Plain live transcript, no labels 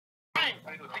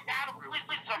The God of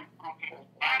wisdom.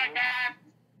 Father God,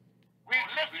 we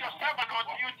lift your servant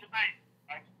unto you tonight.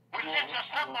 We lift your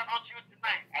servant unto you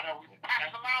tonight.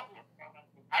 Pastor Lambo,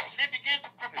 as he begin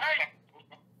to prepare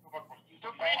to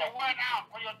bring the word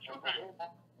out for your children.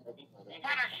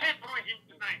 Father, say through him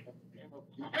tonight.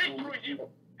 Say through him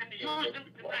and use him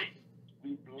tonight.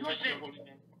 Use him.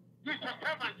 Use your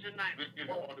servant tonight.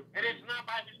 It is not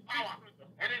by his power.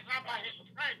 It is not by his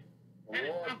strength. It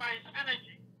is not by his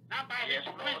energy. Not by his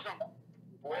wisdom.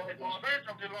 But the Spirit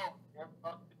of the Lord.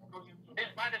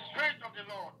 It's by the Spirit of the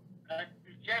Lord.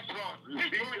 Yes, Lord.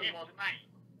 Speak through him tonight.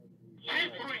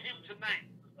 Speak through him tonight.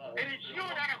 It is you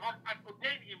that have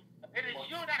ordained him. It is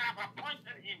you that have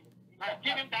appointed him. Have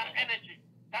given him that energy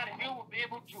that he will be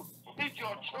able to teach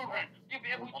your children. He'll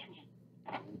be able to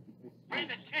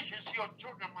bring the teachings to your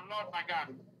children, my Lord, my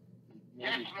God.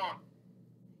 Yes, Lord.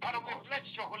 Father, we bless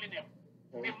your holy name.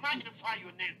 We magnify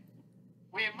your name.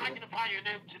 We magnify your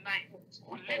name tonight.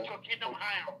 We lift your kingdom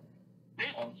higher.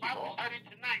 This Bible study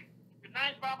tonight,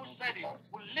 tonight's Bible study,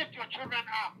 will lift your children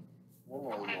up. We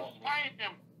will inspire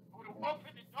them. We will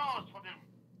open the doors for them.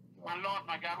 My Lord,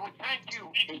 my God, we thank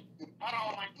you. Father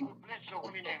Almighty, we bless your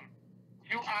holy name.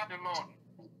 You are the Lord.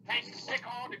 Thank you. Take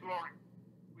all the glory.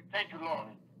 We thank you,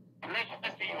 Lord. Blessed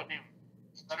be your name.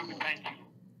 Father, we thank you.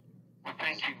 We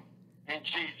thank you. In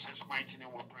Jesus' mighty name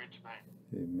we pray tonight.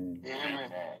 Amen. Amen.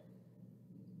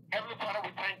 Heavenly Father, we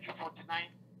thank you for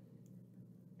tonight.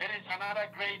 It is another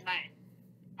great night.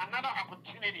 Another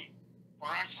opportunity for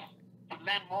us to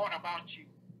learn more about you.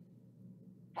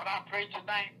 Father, I pray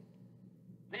tonight,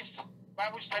 this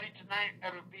Bible study tonight,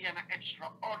 it will be an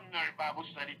extraordinary Bible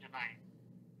study tonight.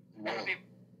 It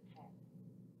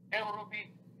will be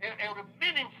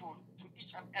meaningful to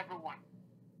each and every one.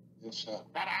 Yes, sir.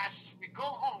 That as we go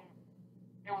home,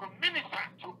 it will minister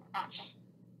to us.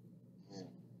 Yeah.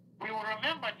 We will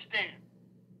remember today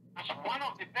as one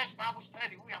of the best Bible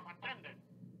studies we have attended.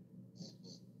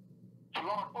 So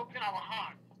Lord, open our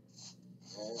heart,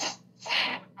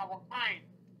 open our mind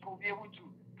to be able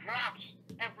to grasp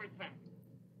everything.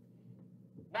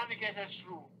 Navigate us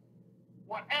through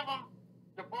whatever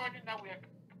the burden that we're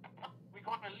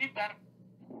going to leave that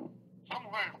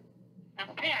somewhere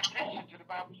and pay attention to the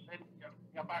Bible study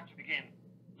we're about to begin.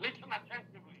 Listen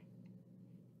attentively,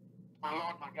 my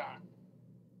Lord, my God.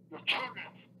 Your children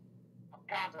have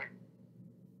gathered.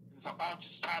 It is about to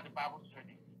start the Bible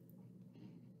study.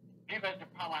 Give us the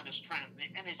power and the strength,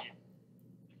 the energy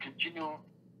to continue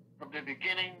from the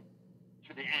beginning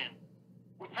to the end.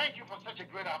 We thank you for such a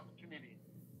great opportunity.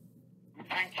 We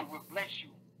thank you. We bless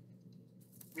you.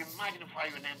 We magnify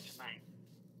your name tonight.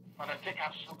 Father, take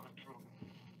absolute control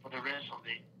for the rest of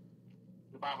the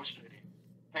Bible study.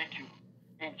 Thank you.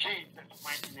 In Jesus'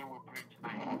 mighty name we pray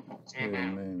tonight.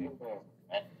 Amen. Amen.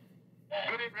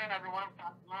 Good evening, everyone.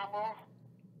 Pastor Lambo,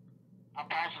 I'll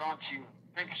pass it on to you.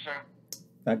 Thank you, sir.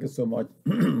 Thank you so much,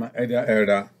 my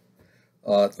elder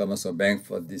Thomas Obeng,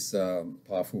 for this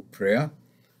powerful prayer.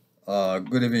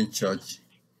 Good evening, church.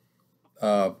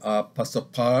 Pastor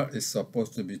Paul is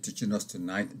supposed to be teaching us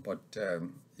tonight, but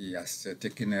he has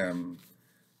taken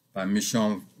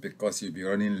permission because he'll be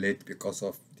running late because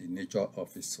of the nature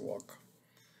of his work.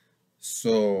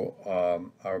 So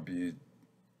I'll be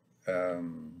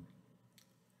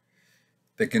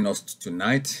taking us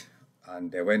tonight,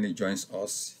 and when he joins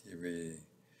us, he will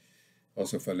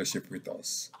also fellowship with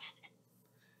us.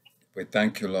 We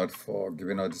thank you, Lord, for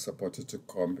giving us this opportunity to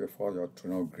come before your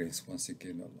throne of grace once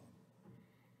again, O Lord.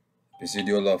 Beseech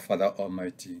you, Lord, Father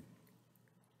Almighty,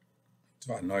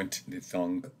 to anoint the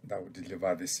tongue that will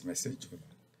deliver this message, O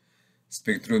Lord.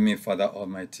 Speak through me, Father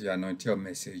Almighty, anoint your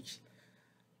message.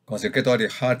 Consecrate all the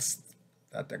hearts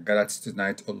that are gathered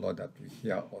tonight, O Lord, that we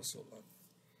hear also, Lord.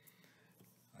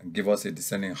 And give us a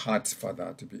discerning heart,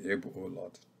 Father, to be able, O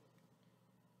Lord,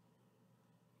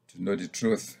 to know the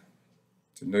truth,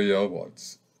 to know your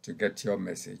words, to get your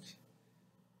message,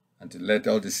 and to let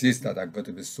all the seeds that are going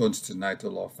to be sown tonight, O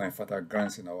Lord, find Father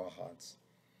grants in our hearts.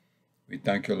 We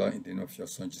thank you, Lord, in the name of your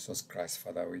Son, Jesus Christ,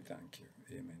 Father, we thank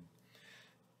you. Amen.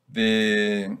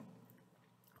 The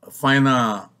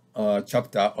final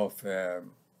chapter of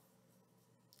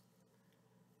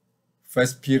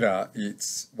First Peter,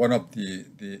 it's one of the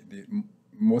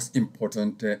most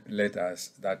important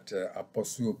letters that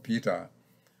Apostle Peter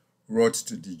wrote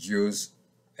to the Jews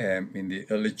in the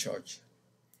early church.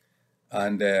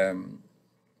 And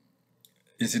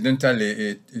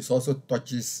incidentally, it also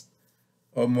touches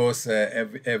almost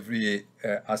every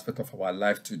aspect of our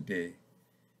life today.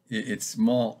 It's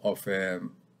more of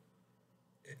an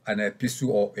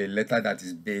epistle or a letter that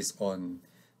is based on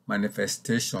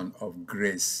manifestation of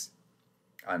grace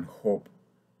and hope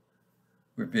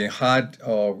we've been had,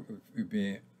 or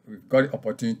we've got the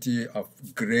opportunity of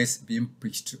grace being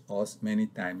preached to us many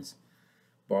times.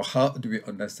 But how do we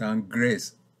understand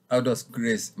grace? How does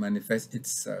grace manifest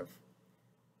itself?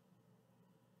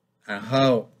 And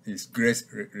how is grace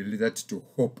related to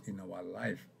hope in our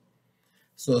life?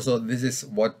 So this is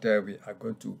what we are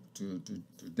going to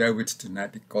deal with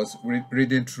tonight, because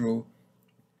reading through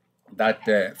that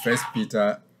First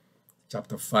Peter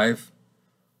chapter 5,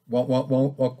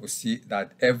 one could see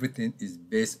that everything is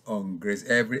based on grace.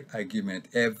 Every argument,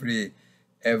 every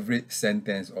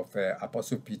sentence of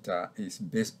Apostle Peter is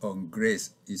based on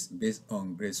grace.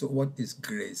 So what is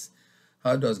grace?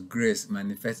 How does grace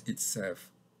manifest itself?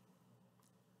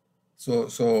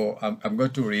 So I'm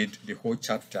going to read the whole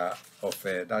chapter of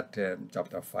that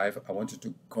chapter 5. I want you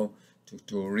to come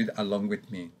to read along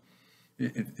with me.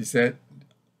 It said,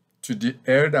 "To the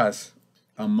elders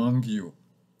among you,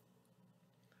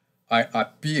 I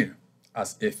appeal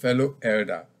as a fellow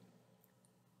elder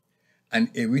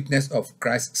and a witness of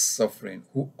Christ's suffering,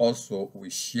 who also will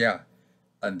share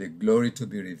in the glory to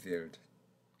be revealed.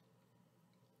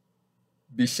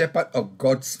 Be shepherd of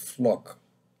God's flock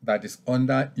that is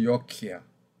under your care,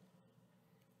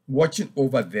 watching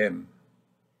over them,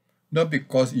 not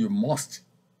because you must,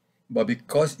 but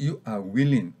because you are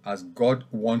willing, as God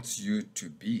wants you to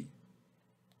be,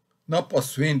 not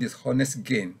pursuing dishonest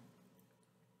gain,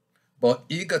 but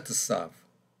eager to serve,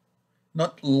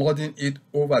 not lording it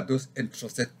over those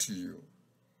entrusted to you,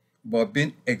 but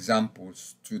being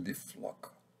examples to the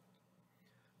flock.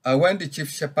 And when the chief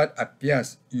shepherd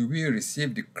appears, you will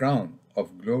receive the crown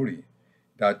of glory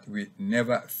that will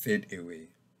never fade away.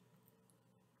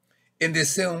 In the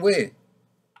same way,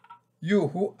 you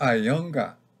who are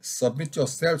younger, submit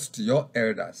yourselves to your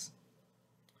elders.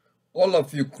 All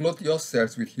of you clothe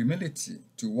yourselves with humility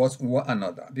towards one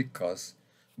another, because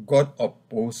God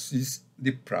opposes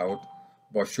the proud,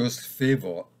 but shows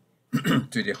favor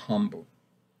to the humble."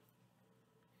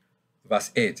 Verse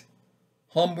 8,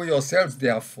 "Humble yourselves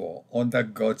therefore under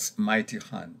God's mighty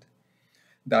hand,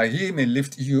 that he may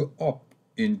lift you up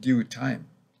in due time.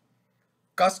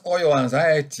 Cast all your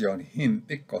anxiety on him,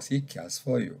 because he cares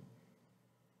for you.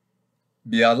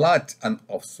 Be alert and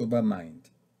of sober mind.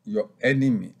 Your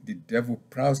enemy, the devil,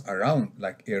 prowls around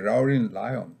like a roaring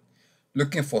lion,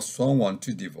 looking for someone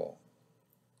to devour.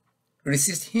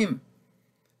 Resist him,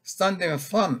 standing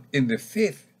firm in the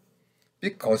faith,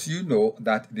 because you know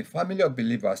that the family of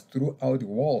believers throughout the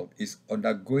world is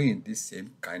undergoing the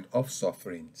same kind of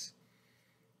sufferings.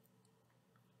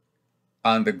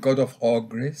 And the God of all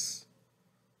grace,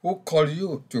 who called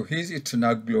you to his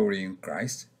eternal glory in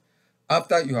Christ,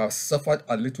 after you have suffered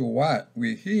a little while,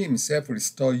 will he himself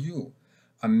restore you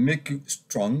and make you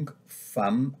strong,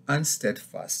 firm, and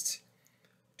steadfast.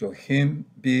 To him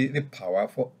be the power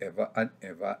forever and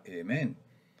ever. Amen."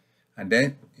 And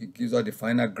then he gives us the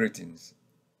final greetings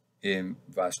in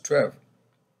verse 12.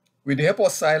 "With the help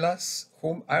of Silas,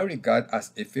 whom I regard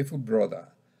as a faithful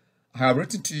brother, I have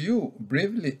written to you,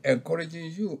 bravely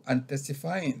encouraging you and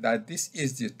testifying that this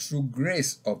is the true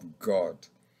grace of God.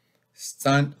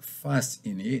 Stand fast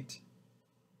in it.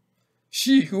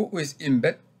 She who is in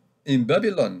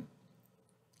Babylon,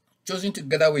 chosen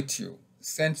together with you,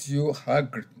 sends you her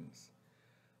greetings,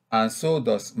 and so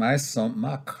does my son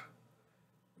Mark.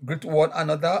 Greet one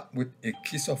another with a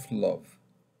kiss of love.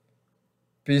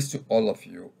 Peace to all of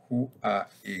you who are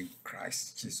in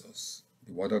Christ Jesus."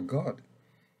 The word of God.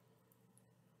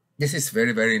 This is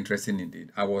very, very interesting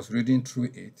indeed. I was reading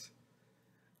through it,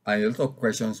 and a lot of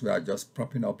questions were just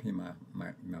popping up in my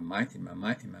mind,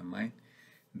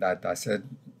 that I said,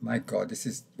 my God, this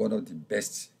is one of the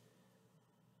best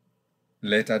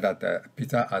letter that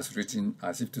Peter has written,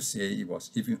 as if to say he was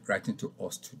even writing to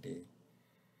us today.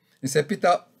 He said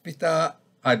Peter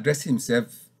addressed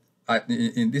himself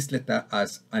in this letter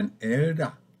as an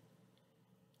elder,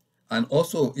 and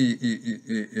also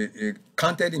he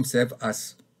counted himself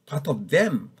as part of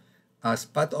them, as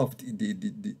part of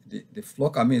the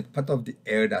flock, part of the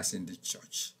elders in the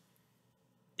church.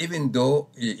 Even though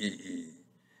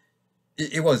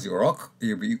he was the rock,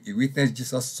 he witnessed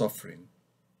Jesus suffering.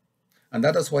 And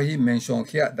that is why he mentioned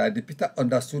here that the Peter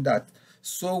understood that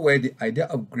so were the idea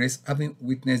of grace, having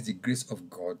witnessed the grace of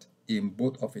God in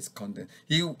both of its content.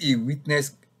 He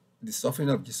witnessed the suffering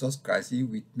of Jesus Christ, he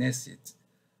witnessed it.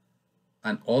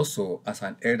 And also, as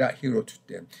an elder, he wrote to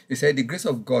them. He said, the grace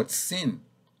of God seen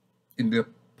in the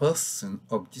person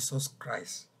of Jesus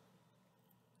Christ.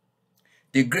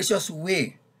 The gracious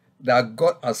way that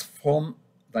God has formed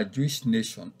the Jewish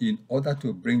nation in order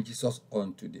to bring Jesus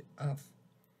onto the earth.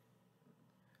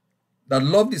 The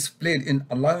love displayed in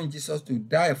allowing Jesus to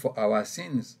die for our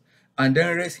sins and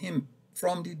then raised him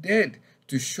from the dead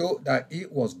to show that he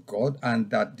was God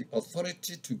and that the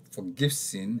authority to forgive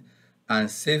sin and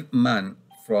save man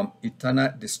from eternal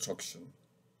destruction.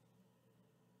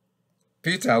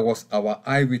 Peter was our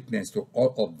eyewitness to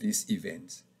all of these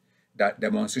events that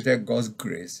demonstrated God's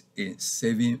grace in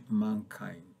saving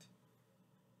mankind.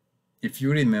 If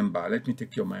you remember, let me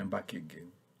take your mind back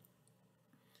again.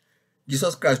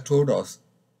 Jesus Christ told us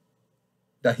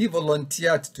that he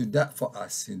volunteered to die for our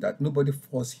sin, that nobody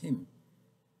forced him.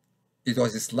 It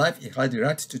was his life, he had the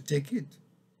right to take it.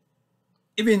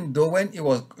 Even though when he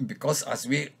was, because as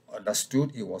we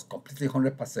understood, he was completely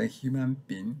 100% human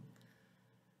being,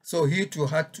 so he too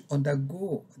had to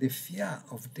undergo the fear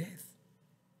of death.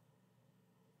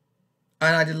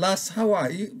 And at the last hour,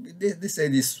 they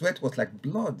said his sweat was like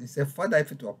blood. He said, Father,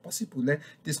 if it were possible, let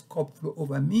this cup flow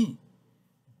over me.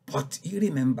 But he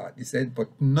remembered, he said, but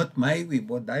not my way,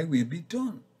 but thy will be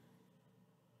done.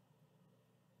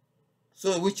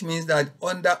 So which means that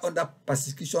under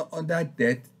persecution, under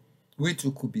death, we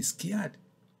too could be scared.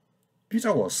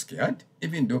 Peter was scared,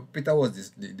 even though Peter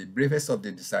was the bravest of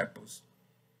the disciples.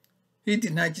 He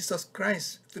denied Jesus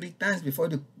Christ 3 times before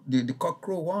the cock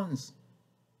crow once.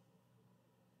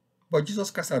 But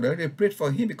Jesus Christ had already prayed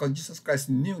for him, because Jesus Christ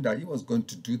knew that he was going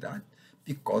to do that,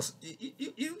 because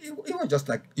he was just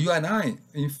like you and I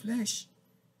in flesh.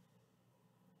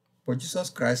 But Jesus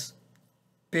Christ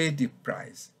paid the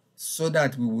price so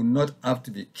that we will not have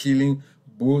to be killing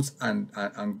bulls and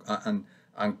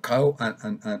cow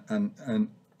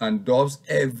and doves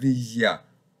every year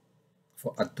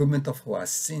for atonement of our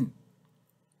sin.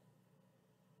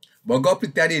 But God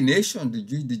prepared a nation, the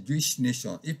Jewish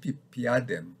nation. He prepared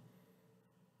them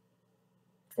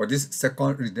for this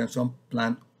second redemption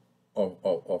plan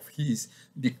of his,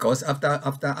 because after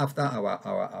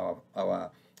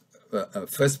our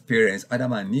first parents,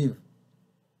 Adam and Eve,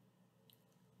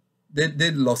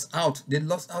 they lost out. They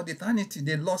lost out eternity.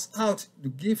 They lost out the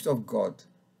gift of God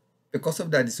because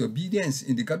of their disobedience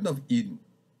in the Garden of Eden.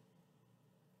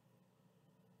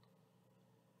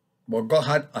 But God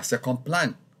had a second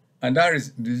plan, and that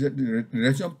is the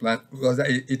redemption plan, was that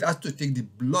it has to take the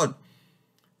blood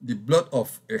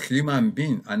of a human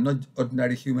being, and not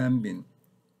ordinary human being,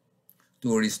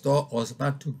 to restore us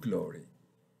back to glory.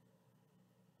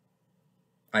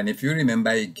 And if you remember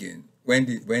again, when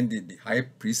the high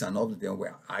priest and all of them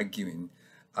were arguing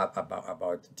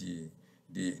about the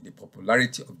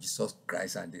popularity of Jesus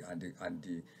Christ and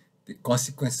the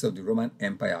consequences of the Roman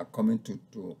Empire coming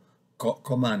to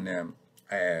come and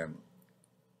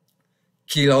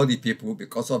kill all the people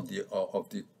because of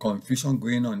the confusion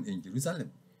going on in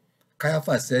Jerusalem,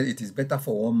 Caiaphas said it is better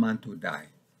for one man to die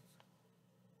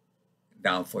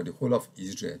than for the whole of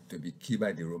Israel to be killed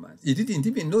by the Romans. He didn't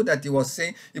even know that he was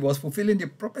saying he was fulfilling the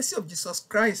prophecy of Jesus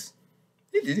Christ.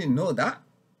 He didn't know that.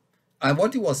 And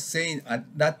what he was saying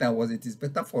at that time was, it is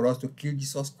better for us to kill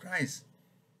Jesus Christ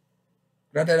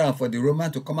rather than for the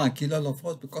Romans to come and kill all of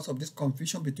us because of this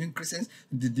confusion between Christians,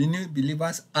 the new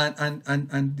believers, and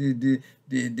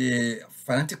the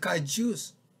fanatical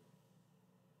Jews.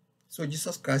 So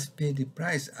Jesus Christ paid the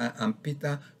price, and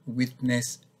Peter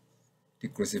witnessed the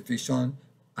crucifixion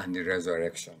and the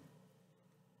resurrection.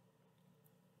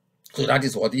 So that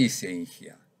is what he is saying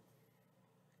here.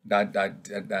 That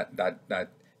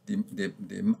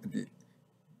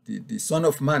the Son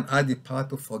of Man had the power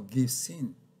to forgive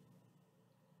sin.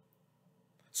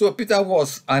 So Peter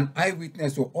was an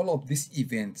eyewitness to all of these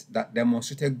events that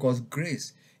demonstrated God's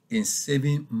grace in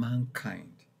saving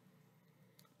mankind.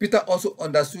 Peter also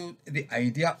understood the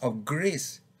idea of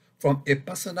grace from a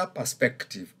personal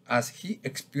perspective, as he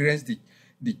experienced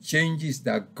the changes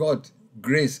that God's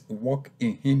grace worked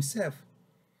in himself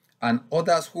and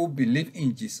others who believe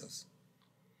in Jesus.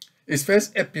 His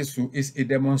first epistle is a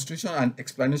demonstration and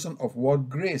explanation of what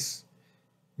grace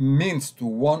means to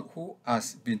one who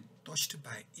has been touched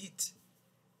by it.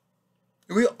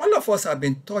 All of us have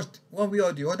been touched one way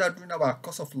or the other during our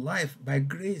course of life by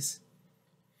grace.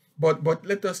 But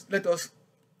let us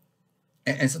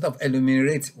and sort of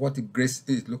enumerate what the grace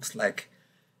looks like.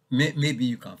 Maybe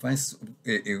you can find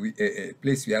a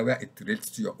place where it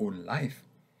relates to your own life.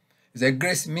 The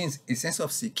grace means a sense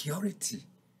of security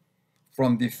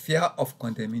from the fear of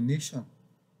condemnation.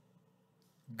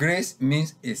 Grace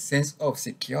means a sense of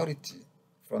security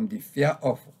from the fear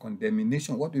of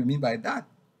condemnation. What do you mean by that?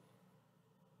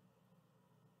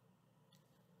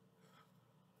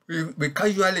 We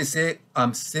casually say,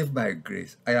 I'm saved by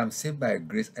grace. I am saved by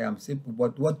grace. I am saved.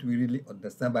 But what do we really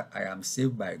understand by I am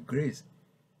saved by grace?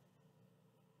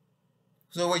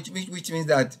 So which means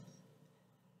that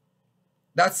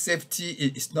That safety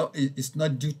is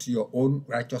not due to your own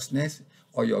righteousness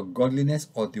or your godliness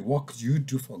or the work you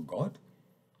do for God,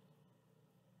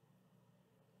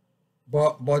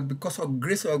 but because of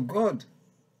grace of God,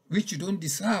 which you don't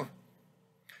deserve.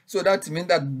 So that means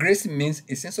that grace means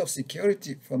a sense of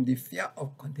security from the fear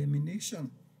of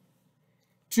condemnation.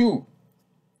 2,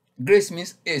 grace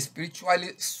means a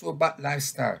spiritually sober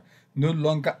lifestyle, no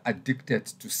longer addicted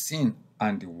to sin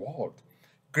and the world.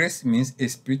 Grace means a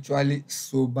spiritually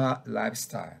sober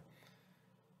lifestyle,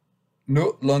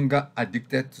 no longer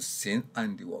addicted to sin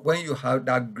and the world. When you have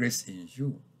that grace in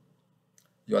you,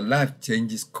 your life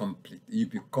changes completely. You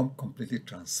become completely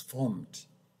transformed.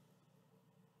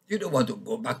 You don't want to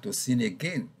go back to sin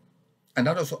again. And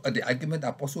that was the argument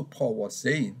Apostle Paul was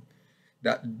saying,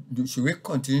 that should we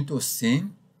continue to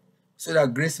sin so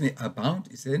that grace may abound?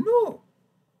 He said, no.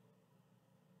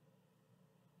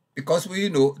 Because we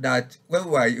know that when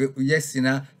we are yet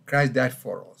sinner, Christ died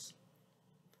for us.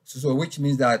 So which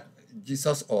means that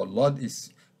Jesus, our Lord,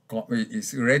 is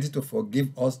ready to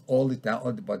forgive us all the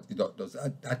time. But does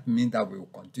that mean that we will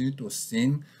continue to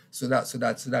sin so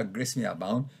that grace may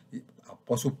abound?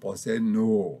 Apostle Paul said,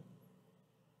 no.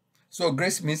 So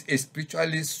grace means a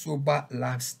spiritually sober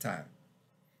lifestyle,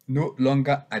 no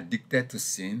longer addicted to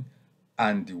sin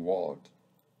and the world.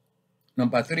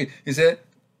 Number 3, he said,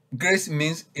 grace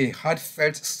means a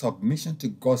heartfelt submission to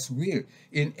God's will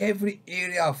in every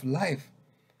area of life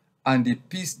and the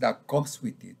peace that comes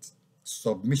with it.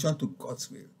 Submission to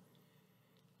God's will.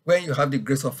 When you have the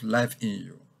grace of life in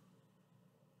you,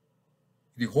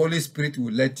 the Holy Spirit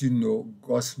will let you know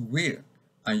God's will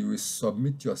and you will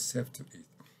submit yourself to it.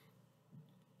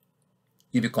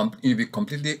 You'll be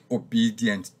completely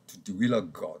obedient to the will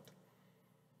of God.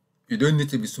 You don't need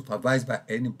to be supervised by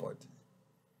anybody.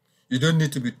 You don't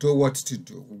need to be told what to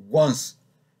do. Once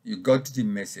you got the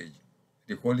message,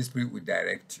 the Holy Spirit will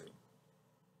direct you.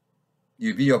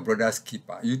 You'll be your brother's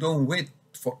keeper. You don't wait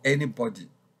for anybody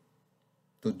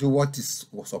to do what is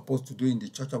supposed to do in the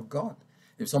church of God.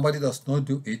 If somebody does not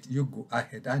do it, you go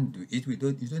ahead and do it. You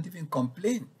don't even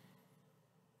complain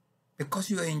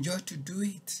because you enjoy to do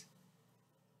it.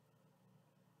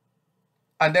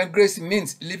 And then grace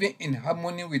means living in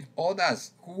harmony with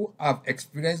others who have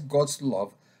experienced God's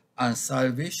love and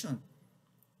salvation.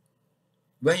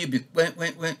 When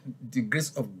the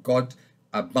grace of God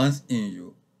abounds in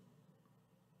you,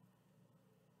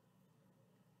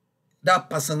 that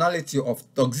personality of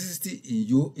toxicity in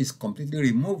you is completely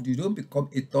removed. You don't become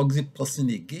a toxic person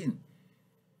again.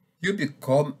 You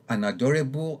become an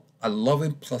adorable, a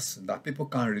loving person that people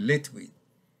can relate with.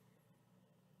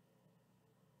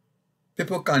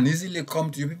 People can easily come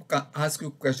to you. People can ask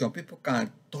you questions. People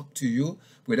can talk to you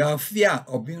without fear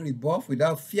of being rebuffed,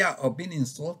 without fear of being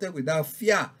insulted, without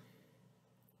fear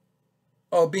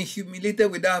of being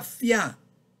humiliated, without fear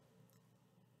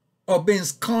of being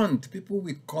scorned. People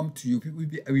will come to you. People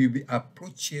will be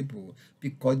approachable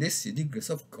because they see the grace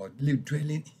of God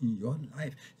dwelling in your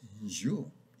life, in you,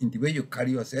 in the way you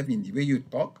carry yourself, in the way you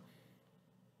talk,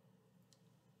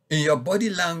 in your body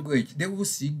language. They will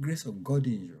see grace of God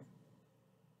in you.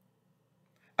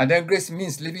 And then grace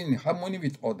means living in harmony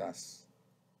with others.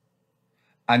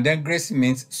 And then grace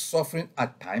means suffering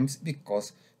at times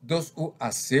because those who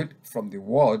are saved from the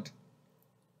world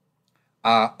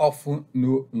are often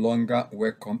no longer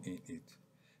welcome in it.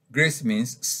 Grace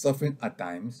means suffering at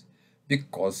times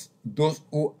because those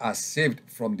who are saved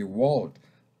from the world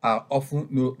are often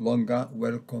no longer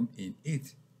welcome in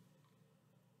it.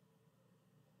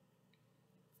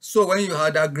 So when you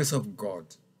have that grace of God,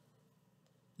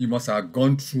 you must have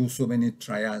gone through so many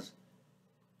trials.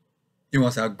 You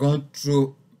must have gone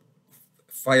through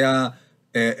fire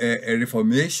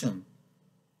reformation.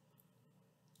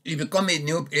 You become a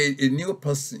new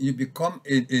person. You become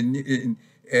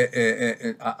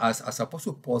as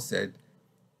Apostle Paul said,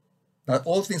 that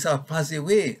all things have passed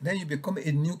away. Then you become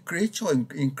a new creature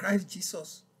in Christ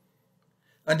Jesus.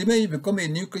 And the moment you become a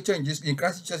new creature in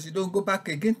Christ Jesus, you don't go back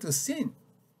again to sin.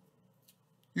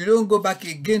 You don't go back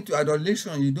again to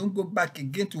adulteration. You don't go back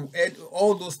again to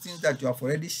all those things that you have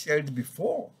already shared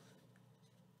before.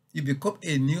 You become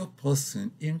a new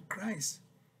person in Christ.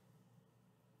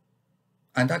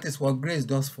 And that is what grace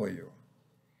does for you.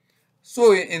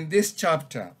 So in this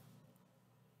chapter,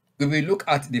 we will look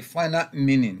at the final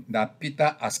meaning that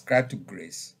Peter ascribed to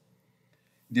grace.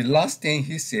 The last thing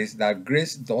he says that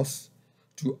grace does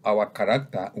to our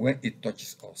character when it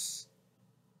touches us.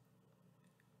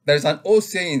 There is an old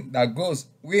saying that goes,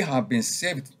 we have been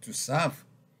saved to serve.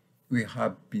 We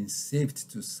have been saved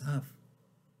to serve.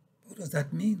 What does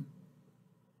that mean?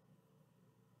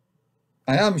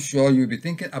 I am sure you'll be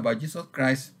thinking about Jesus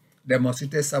Christ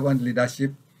demonstrated servant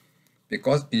leadership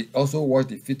because he also washed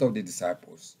the feet of the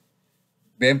disciples.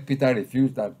 Then Peter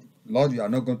refused that, Lord, you are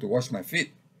not going to wash my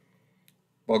feet.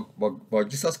 But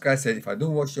Jesus Christ said, if I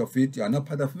don't wash your feet, you are not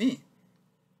part of me.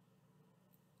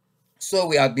 So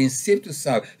we have been saved to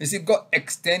serve. You see, God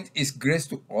extends His grace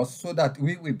to us so that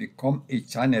we will become a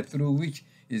channel through which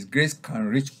His grace can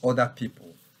reach other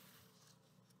people.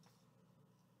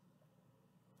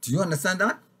 Do you understand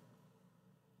that?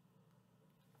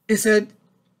 He said,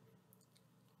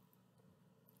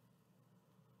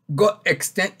 God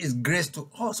extends His grace to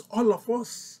us, all of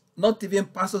us. Not even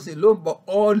pastors alone, but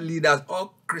all leaders,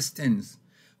 all Christians.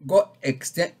 God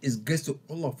extends His grace to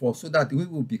all of us so that we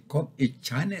will become a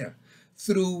channel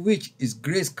through which His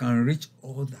grace can reach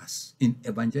others in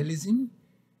evangelism.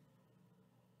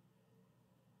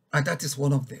 And that is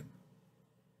one of them.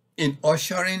 In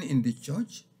ushering in the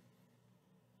church,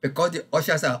 because the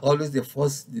ushers are always the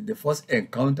first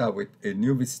encounter with a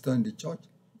new visitor in the church.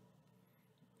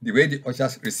 The way the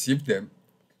ushers receive them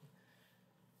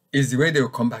is the way they will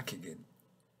come back again.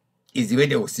 Is the way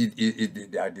they will see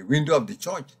they are the window of the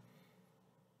church.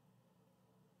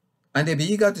 And they'll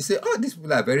be eager to say, oh, these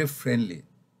people are very friendly.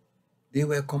 They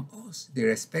welcome us. They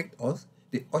respect us.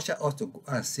 They usher us to go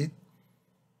and sit.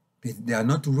 They are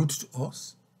not rude to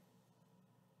us.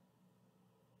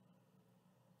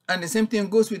 And the same thing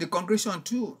goes with the congregation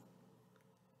too.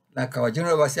 Like our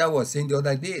general overseer was saying the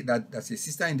other day, that there's a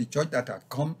sister in the church that had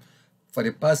come for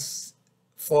the past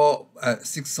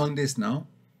 6 Sundays now.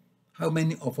 How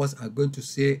many of us are going to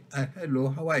say, hello,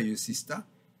 how are you, sister?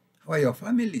 How are your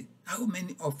family? How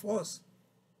many of us?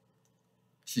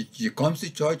 She comes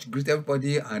to church, greet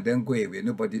everybody, and then go away.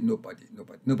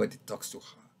 Nobody talks to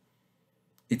her.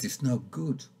 It is not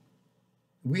good.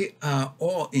 We are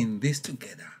all in this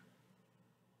together.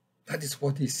 That is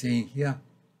what he's saying here.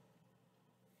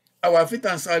 Our faith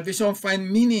and salvation find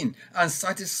meaning and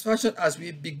satisfaction as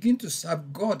we begin to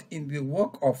serve God in the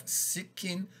work of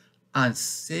seeking and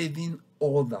saving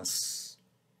others.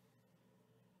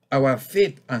 Our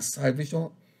faith and salvation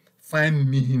find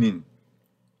meaning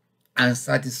and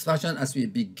satisfaction as we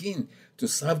begin to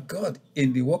serve God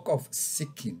in the work of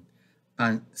seeking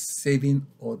and saving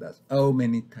others. How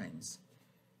many times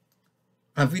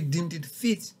have we deemed it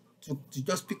fit to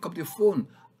just pick up the phone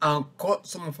and call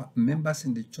some of our members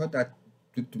in the church that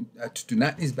to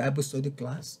tonight's Bible study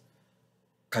class?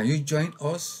 Can you join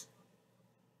us?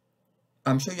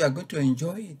 I'm sure you are going to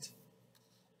enjoy it.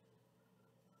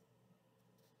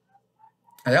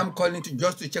 I am calling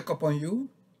just to check up on you.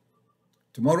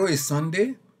 Tomorrow is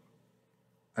Sunday.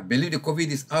 I believe the COVID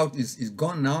is out, is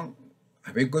gone now.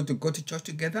 Are we going to go to church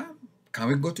together? Can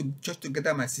we go to church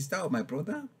together, my sister or my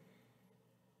brother?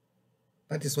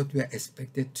 That is what we are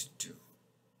expected to do.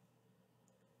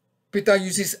 Peter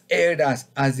uses elders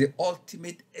as the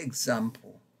ultimate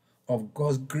example of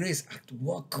God's grace at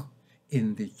work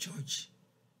in the church.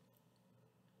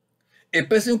 A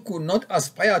person could not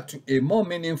aspire to a more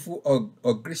meaningful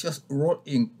or gracious role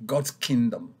in God's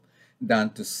kingdom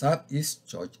than to serve his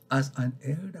church as an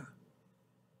elder.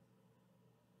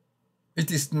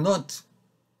 It is not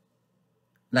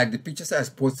like the pictures I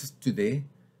exposed today,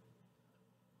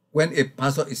 when a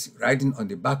pastor is riding on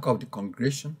the back of the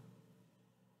congregation,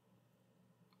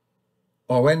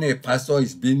 or when a pastor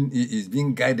is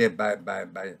being guided by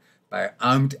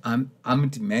armed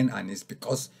men, and it's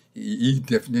because he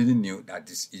definitely knew that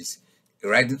this is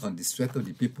riding on the sweat of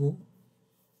the people,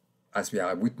 as we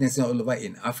are witnessing all over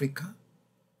in Africa.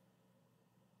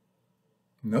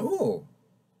 No,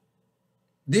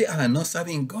 they are not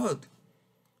serving God.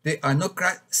 They are not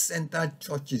Christ-centered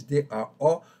churches. They are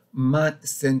all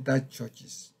man-centered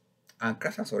churches. And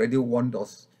Christ has already warned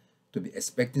us to be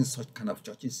expecting such kind of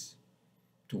churches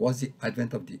towards the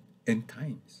advent of the end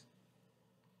times.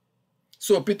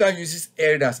 So Peter uses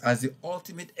elders as the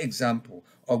ultimate example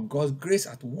of God's grace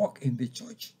at work in the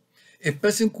church. A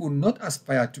person could not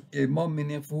aspire to a more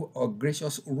meaningful or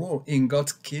gracious role in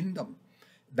God's kingdom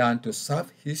than to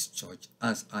serve his church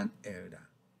as an elder.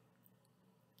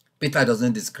 Peter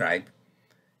doesn't describe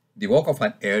the work of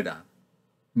an elder.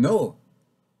 No.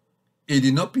 He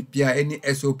did not prepare any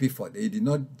SOP for it. He did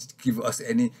not give us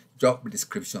any job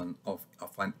description of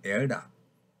an elder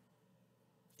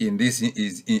in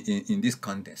this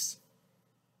context.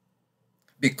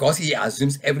 Because he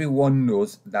assumes everyone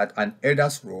knows that an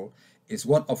elder's role is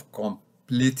one of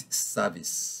complete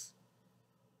service.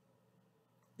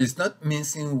 It's not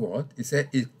mincing word. It said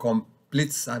it's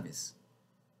complete service.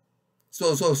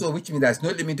 So which means there's no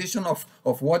limitation of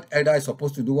what elder is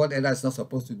supposed to do, what elder is not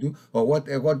supposed to do, or what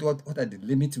are the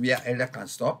limits where elder can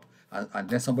stop and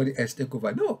then somebody else take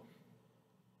over. No.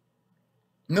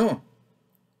 No.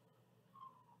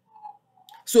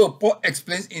 So Paul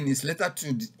explains in his letter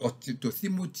to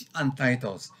Timothy and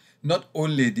Titus not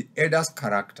only the elder's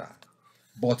character,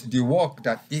 but the work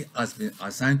that he has been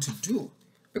assigned to do,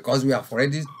 because we have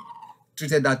already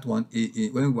treated that one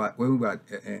when we were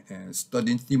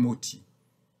studying Timothy,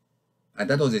 and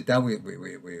that was the time we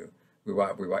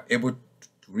were able to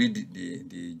read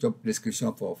the job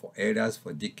description for elders,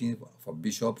 for deacons, for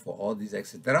bishop, for all these,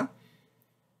 etc.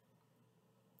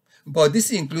 But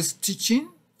this includes teaching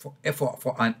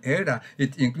for an elder.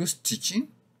 It includes teaching.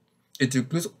 It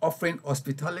includes offering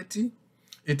hospitality.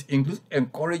 It includes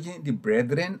encouraging the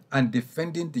brethren and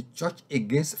defending the church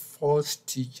against false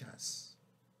teachers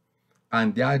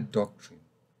and their doctrine.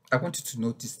 I want you to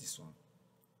notice this one.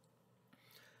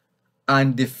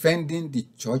 And defending the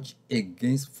church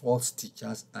against false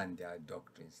teachers and their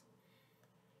doctrines.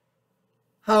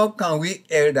 How can we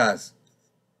elders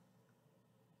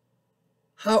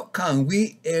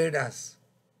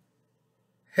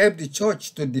help the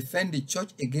church to defend the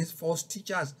church against false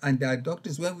teachers and their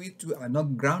doctrines when we too are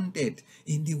not grounded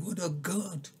in the Word of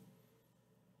God?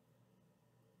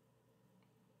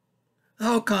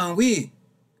 How can we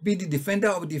be the defender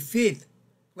of the faith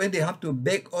when they have to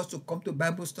beg us to come to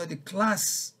Bible study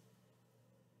class?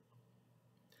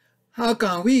 How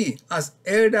can we as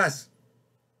elders,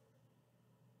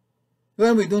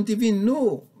 when we don't even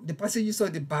know the passages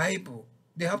of the Bible,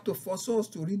 they have to force us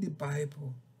to read the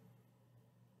Bible?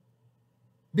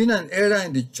 Being an elder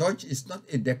in the church is not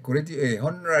a decorative, a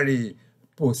honorary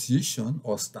position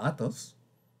or status.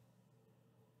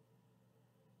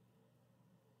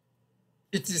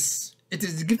 It is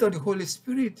the gift of the Holy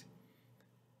Spirit,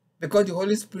 because the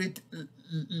Holy Spirit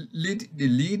lead the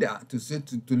leader to say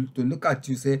to look at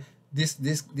you, say this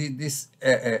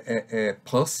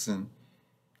person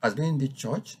has been in the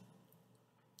church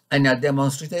and has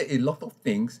demonstrated a lot of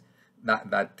things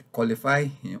that qualify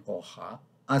him or her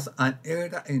as an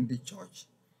elder in the church.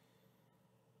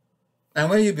 And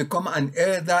when you become an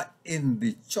elder in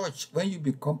the church,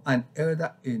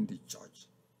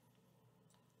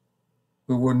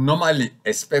 we will normally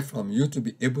expect from you to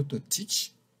be able to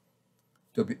teach,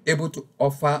 to be able to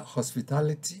offer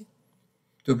hospitality,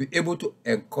 to be able to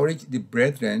encourage the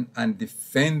brethren and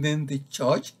defending the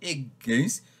church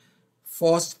against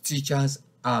false teachers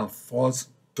and false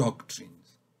doctrines.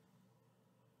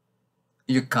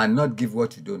 You cannot give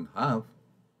what you don't have.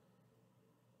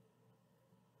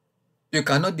 You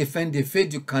cannot defend the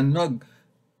faith. You cannot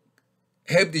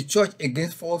help the church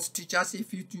against false teachers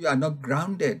if you are not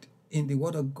grounded in the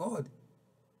Word of God.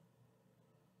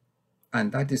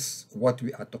 And that is what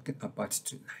we are talking about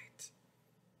tonight.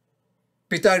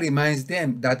 Peter reminds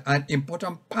them that an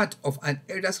important part of an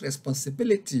elder's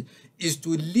responsibility is to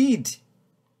lead.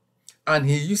 And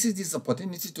he uses this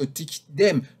opportunity to teach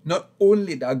them not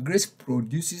only that grace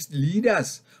produces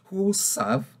leaders who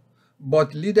serve,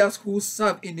 but leaders who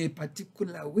serve in a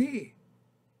particular way.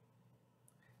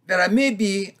 There may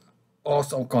be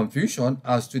some confusion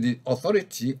as to the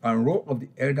authority and role of the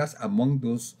elders among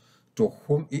those to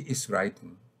whom he is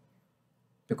writing,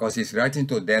 because he's writing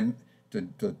to them, to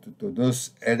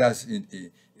those elders in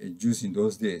Jews in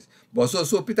those days. But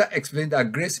so Peter explained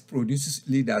that grace produces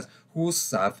leaders who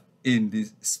serve in the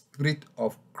Spirit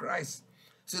of Christ,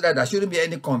 so that there shouldn't be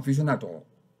any confusion at all.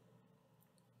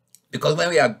 Because when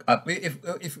we are,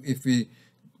 if we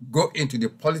go into the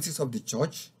politics of the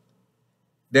church,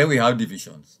 then we have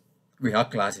divisions, we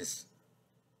have classes,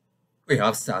 we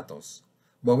have status.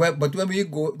 But when we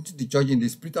go into the church in the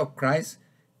Spirit of Christ,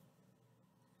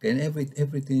 then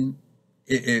everything,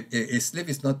 a slave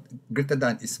is not greater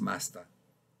than his master.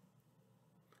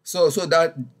 So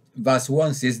that verse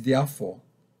 1 says, therefore,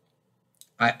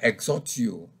 I exhort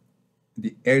you,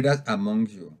 the elders among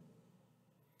you.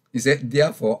 He said,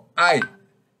 therefore, I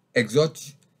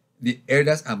exhort the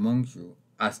elders among you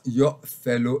as your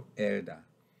fellow elder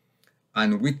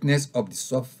and witness of the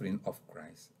suffering of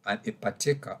Christ, and a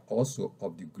partaker also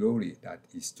of the glory that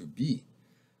is to be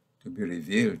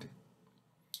revealed.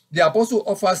 The apostle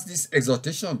offers this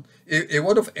exhortation, a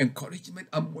word of encouragement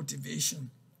and motivation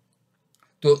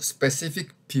to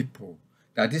specific people,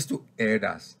 that is to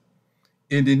elders.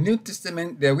 In the New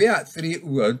Testament, there were 3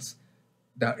 words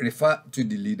that refer to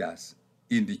the leaders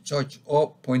in the church,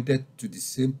 all pointed to the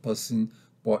same person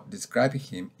but describe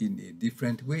him in a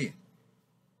different way.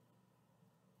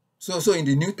 So in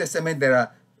the New Testament, there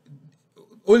are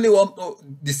only one,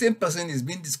 the same person is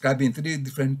being described in 3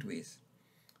 different ways.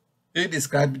 He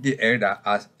described the elder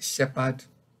as shepherd,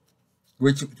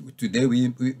 which today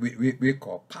we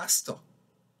call pastor.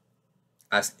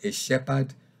 As a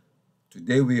shepherd,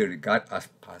 today we regard as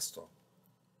pastor.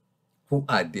 Who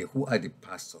are they? Who are the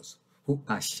pastors? Who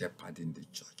are shepherding the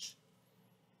church?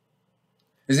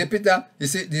 You see, Peter, you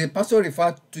see, the pastor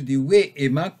referred to the way a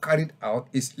man carried out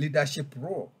his leadership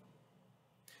role.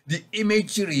 The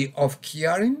imagery of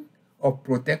caring, of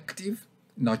protective,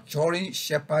 nurturing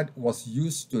shepherd was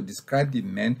used to describe the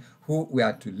men who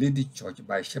were to lead the church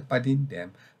by shepherding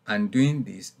them, and doing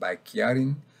this by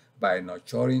caring, by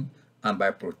nurturing, and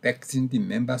by protecting the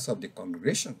members of the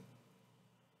congregation.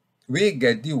 We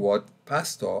get the word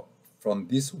pastor from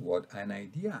this word, an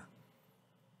idea.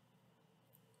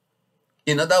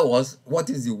 In other words, what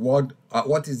is the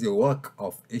work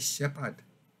of a shepherd?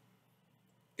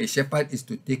 A shepherd is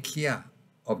to take care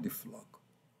of the flock.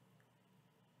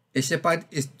 A shepherd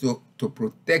is to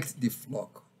protect the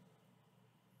flock.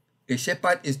 A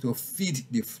shepherd is to feed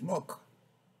the flock.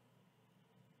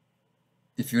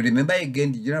 If you remember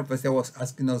again, the general pastor was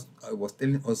asking us, was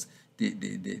telling us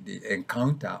the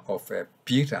encounter of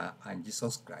Peter and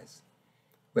Jesus Christ.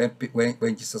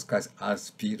 When Jesus Christ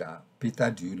asked Peter, Peter,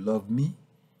 do you love me?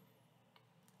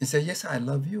 He said, yes, I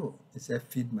love you. He said,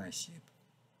 feed my sheep.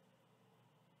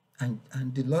 And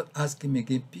the Lord asked him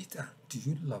again, Peter, do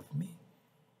you love me?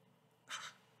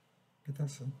 Peter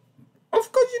said,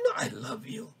 of course, you know I love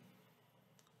you.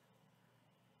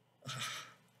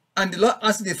 And the Lord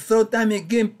asked the third time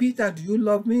again, Peter, do you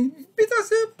love me? Peter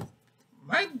said,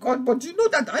 my God, but you know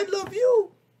that I love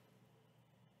you.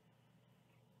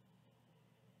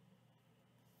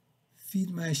 Feed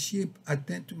my sheep,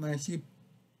 attend to my sheep,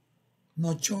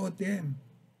 nurture them.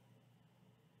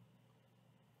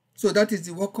 So that is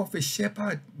the work of a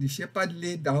shepherd. The shepherd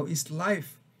laid down his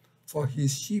life for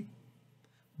his sheep.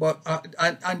 But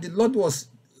and the Lord was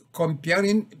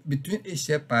comparing between a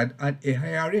shepherd and a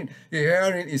hireling. A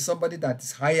hireling is somebody that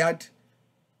is hired,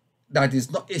 that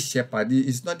is not a shepherd. He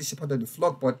is not the shepherd of the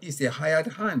flock, but is a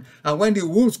hired hand. And when the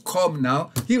wolves come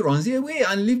now, he runs away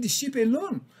and leaves the sheep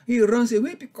alone. He runs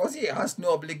away because he has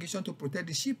no obligation to protect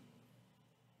the sheep.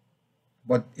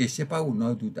 But a shepherd will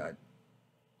not do that.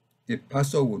 A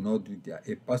pastor will not do that.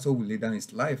 A pastor will lay down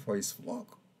his life for his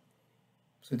flock.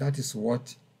 So that is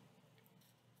what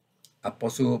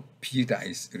Apostle Peter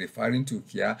is referring to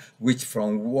here, which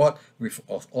from what we've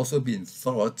also been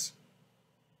taught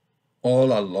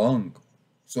all along.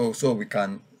 So we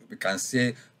can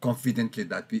say confidently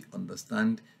that we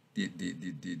understand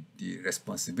the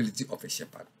responsibility of a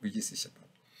shepherd, which is a shepherd,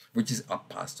 which is a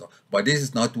pastor. But this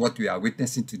is not what we are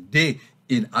witnessing today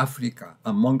in Africa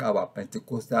among our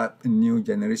Pentecostal new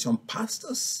generation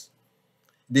pastors.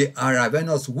 They are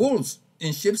ravenous wolves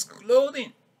in sheep's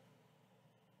clothing.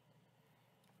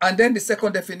 And then the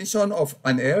second definition of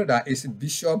an elder is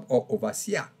bishop or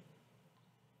overseer.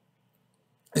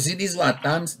 You see, these were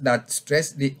terms that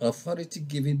stress the authority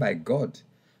given by God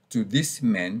to these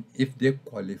men if they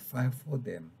qualify for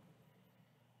them.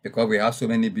 Because we have so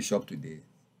many bishops today.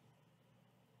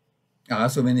 I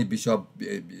have so many bishops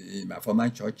in my former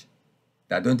church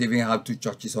that don't even have two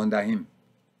churches under him.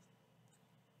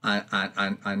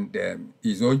 And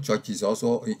his own church is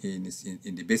also in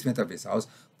the basement of his house,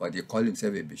 but they call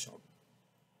himself a bishop.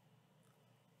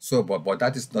 So, but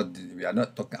that is not, we are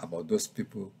not talking about those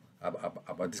people,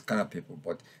 about this kind of people.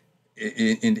 But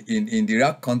in the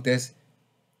real context,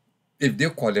 if they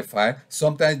qualify,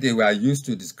 sometimes they were used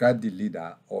to describe the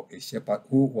leader or a shepherd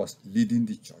who was leading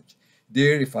the church.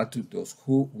 They refer to those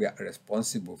who were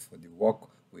responsible for the work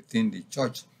within the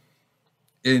church.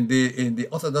 In the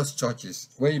Orthodox churches,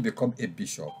 when you become a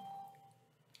bishop,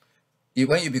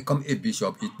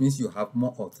 it means you have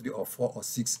more or 3 or 4 or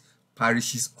 6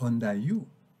 parishes under you.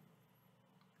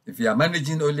 If you are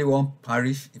managing only one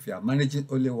parish, if you are managing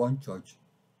only one church,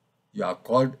 you are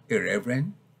called a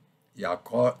reverend, you are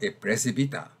called a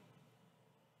presbyter.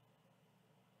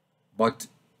 But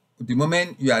the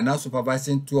moment you are now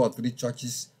supervising 2 or 3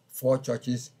 churches, 4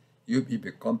 churches, you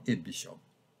become a bishop.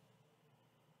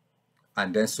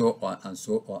 And then so on and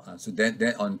so on. And so then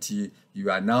until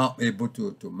you are now able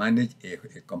to manage a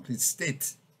complete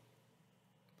state.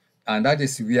 And that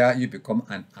is where you become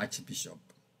an archbishop.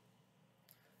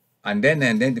 And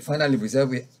then finally we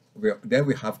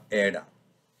have elder.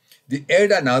 The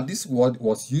elder, now this word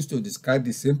was used to describe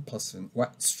the same person,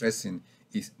 what stressing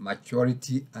is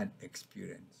maturity and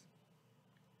experience.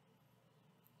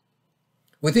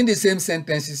 Within the same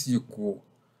sentences, you could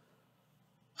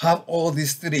have all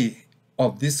these 3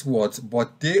 of these words,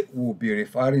 but they will be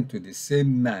referring to the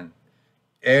same man.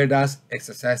 Elders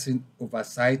exercising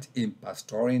oversight in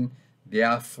pastoring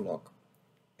their flock.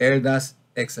 Elders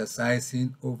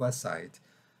exercising oversight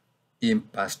in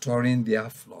pastoring their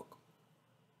flock.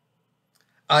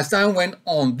 as time went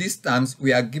on, these terms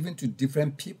were given to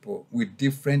different people with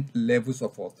different levels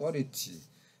of authority.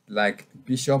 Like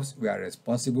bishops were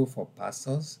responsible for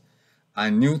pastors,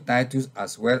 and new titles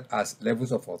as well as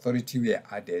levels of authority were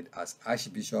added as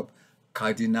archbishop,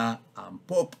 cardinal, and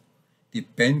pope,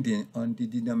 depending on the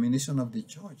denomination of the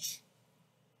church.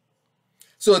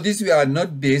 So these were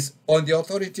not based on the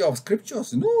authority of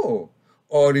scriptures, no,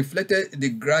 or reflected the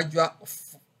gradual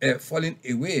falling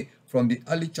away from the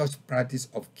early church practice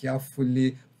of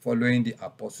carefully following the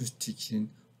apostles' teaching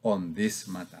on these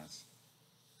matters.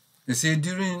 You see,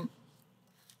 during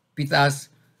Peter's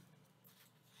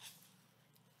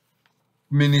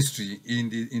ministry in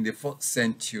the 4th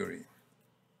century,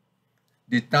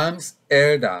 the terms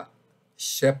elder,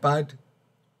 shepherd,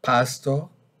 pastor,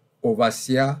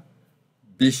 overseer,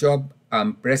 bishop,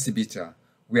 and presbyter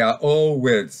were all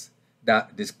words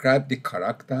that describe the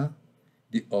character,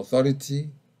 the authority,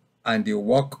 and the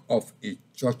work of a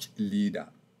church leader.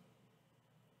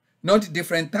 Not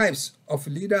different types of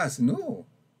leaders, no.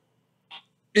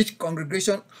 Each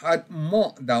congregation had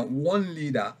more than one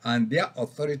leader, and their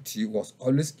authority was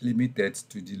always limited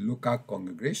to the local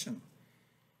congregation.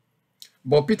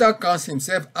 But Peter counts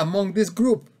himself among this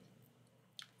group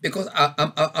because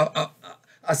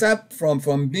aside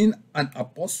from being an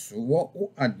apostle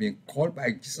who had been called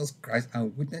by Jesus Christ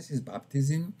and witnessed his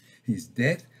baptism, his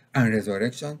death, and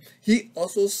resurrection, he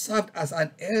also served as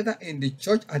an elder in the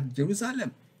church at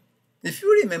Jerusalem. If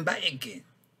you remember again,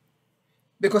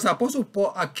 because Apostle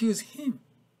Paul accused him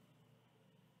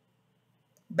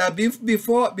that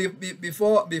before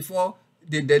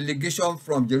the delegation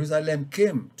from Jerusalem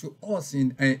came to us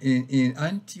in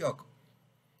Antioch,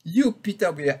 you,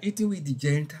 Peter, were eating with the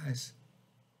Gentiles.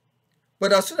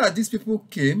 But as soon as these people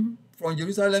came from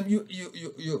Jerusalem,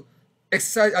 you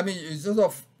exercise, you sort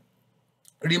of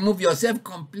remove yourself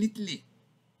completely.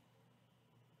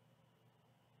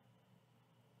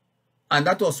 And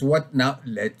that was what now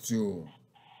led to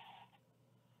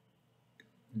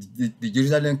the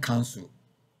Jerusalem Council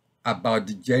about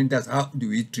the Gentiles. How do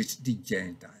we treat the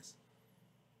Gentiles?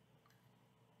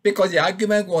 Because the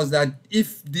argument was that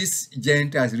if these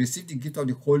Gentiles received the gift of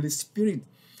the Holy Spirit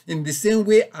in the same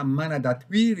way and manner that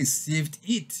we received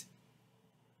it,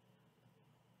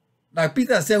 like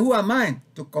Peter said, who am I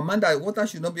to command that water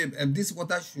should not be, this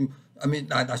water should,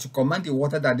 that I should command the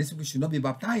water that these people should not be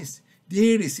baptized.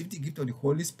 They received the gift of the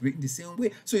Holy Spirit in the same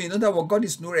way. So in other words, God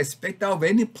is no respecter of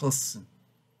any person.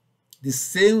 The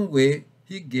same way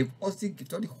he gave us the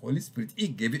gift of the Holy Spirit, he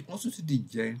gave it also to the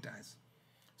Gentiles.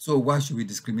 So why should we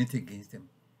discriminate against them?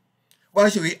 Why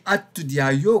should we add to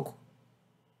their yoke?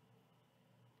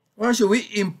 Why should we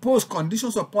impose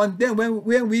conditions upon them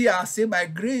when we are saved by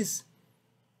grace?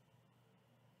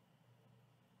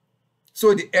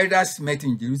 So the elders met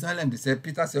in Jerusalem. They said,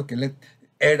 Peter said, okay, let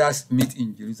elders meet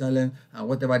in Jerusalem, and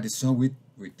whatever decision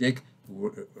we take, we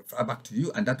will refer back to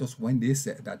you. And that was when they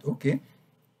said that, okay,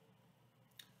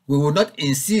 we will not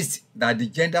insist that the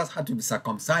Gentiles had to be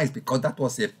circumcised, because that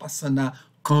was a personal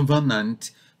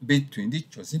covenant between the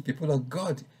chosen people of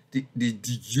God, the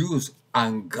Jews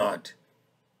and God.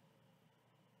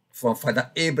 From Father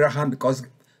Abraham, because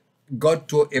God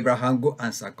told Abraham, go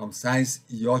and circumcise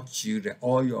your children,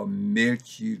 all your male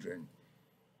children,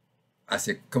 as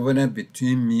a covenant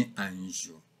between me and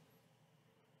you.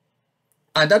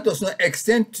 And that does not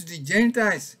extend to the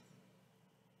Gentiles.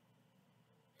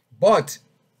 But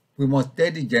we must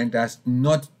tell the Gentiles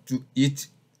not to eat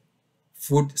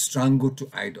food strangled to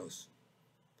idols,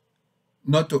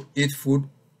 not to eat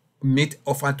meat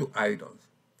offered to idols,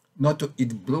 not to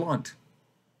eat blood,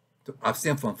 to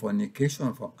abstain from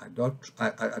fornication, from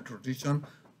adulteration,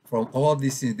 from all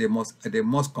these things. They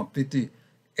must completely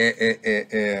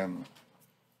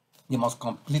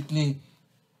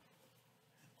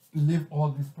leave all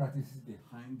these practices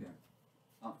behind them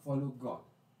and follow God.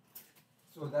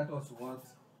 So that was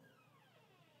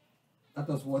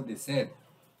what they said.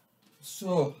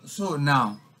 So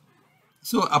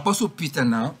Apostle Peter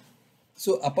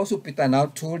now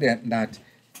told them that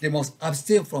they must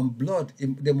abstain from blood.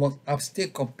 They must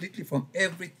abstain completely from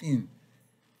everything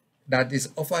that is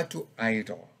offered to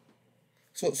idol.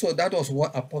 So that was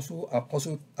what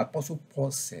Apostle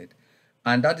Paul said,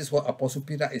 and that is what Apostle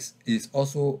Peter is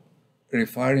also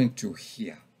referring to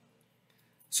here.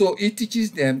 So he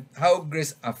teaches them how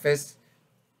grace affects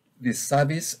the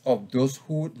service of those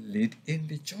who lead in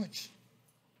the church.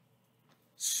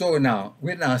 So now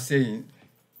we are now saying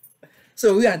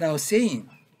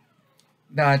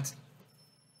that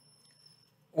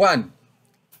one,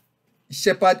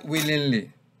 shepherd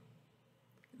willingly.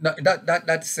 Now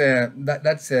that's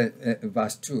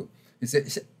verse 2. It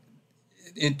says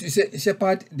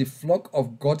shepherd the flock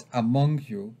of God among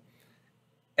you,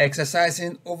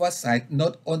 exercising oversight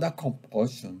not under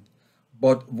compulsion,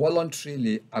 but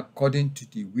voluntarily according to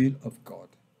the will of God.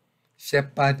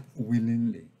 Shepherd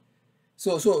willingly.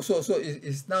 So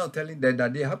it's now telling them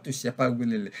that they have to shepherd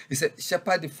willingly. He said,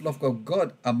 shepherd the flock of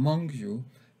God among you,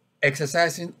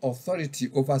 exercising authority,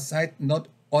 oversight not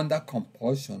under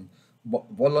compulsion, but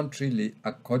voluntarily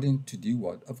according to the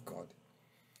word of God.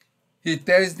 He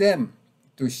tells them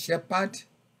to shepherd,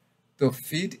 to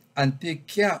feed, and take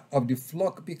care of the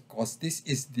flock because this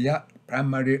is their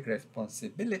primary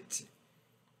responsibility.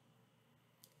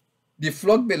 The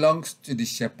flock belongs to the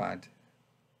shepherd,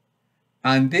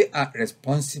 and they are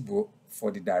responsible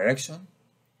for the direction,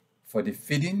 for the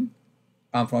feeding,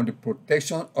 and for the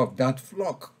protection of that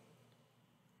flock.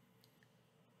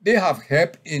 They have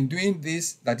help in doing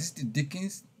this, that is the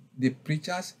deacons, the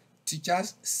preachers,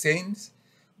 teachers, saints,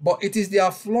 but it is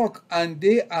their flock, and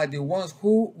they are the ones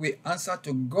who will answer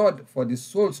to God for the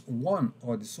souls won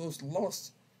or the souls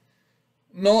lost,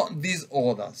 not these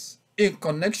others. In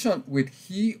connection with,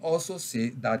 he also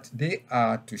said that they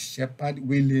are to shepherd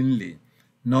willingly,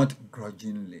 not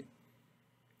grudgingly.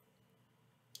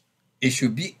 It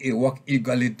should be a work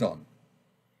eagerly done,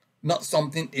 not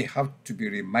something they have to be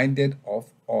reminded of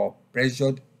or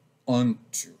pressured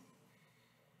onto.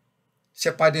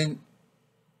 Shepherding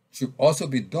should also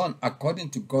be done according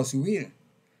to God's will.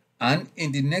 And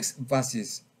in the next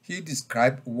verses, he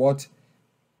described what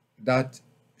that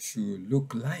should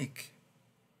look like.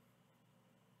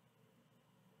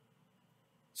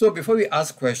 So before we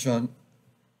ask question,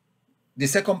 the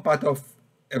second part of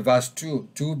verse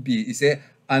 2b, he said,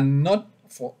 and not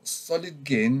for solid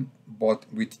gain, but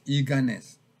with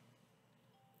eagerness.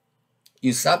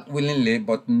 You serve willingly,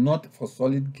 but not for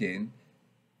solid gain,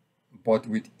 but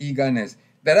with eagerness.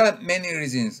 There are many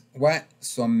reasons why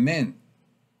some men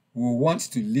will want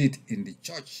to lead in the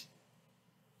church.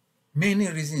 Many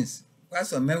reasons why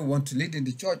some men want to lead in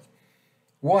the church.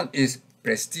 One is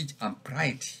prestige and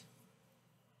pride.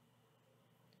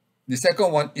 The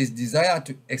second one is desire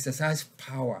to exercise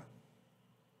power.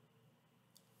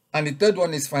 And the third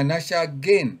one is financial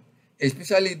gain,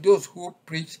 especially those who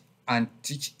preach and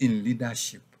teach in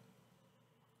leadership.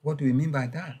 What do we mean by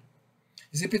that?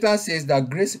 You see, Peter says that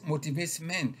grace motivates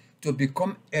men to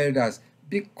become elders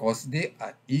because they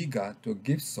are eager to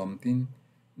give something,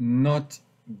 not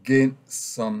gain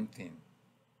something.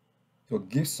 To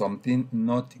give something,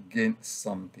 not gain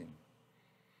something.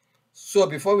 So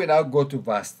before we now go to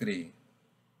verse 3,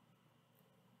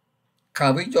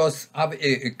 can we just have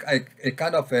a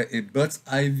kind of a bird's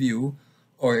eye view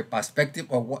or a perspective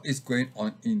of what is going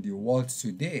on in the world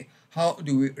today? How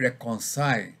do we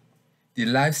reconcile the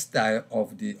lifestyle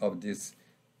of this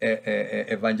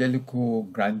evangelical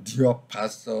grandeur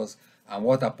pastors and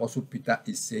what Apostle Peter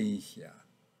is saying here?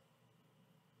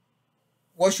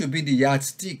 What should be the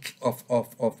yardstick of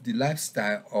the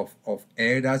lifestyle of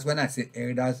elders? When I say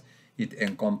elders, it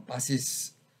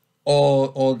encompasses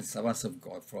all the servants of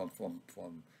God, from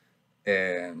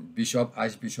bishop,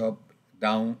 archbishop,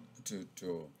 down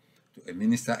to a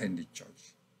minister in the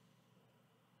church.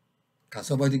 Can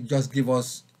somebody just give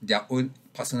us their own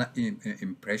personal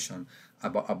impression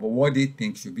about what they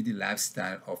think should be the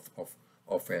lifestyle of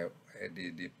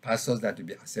the pastors that will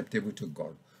be acceptable to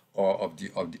God, or of the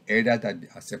elders that will be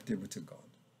acceptable to God?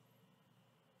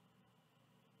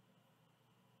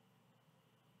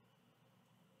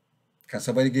 Can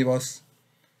somebody give us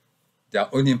their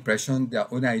own impression,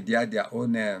 their own idea, their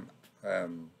own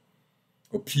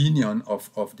opinion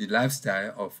of the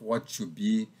lifestyle of what should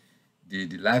be the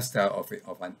lifestyle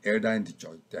of an elder in the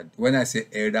church? That when I say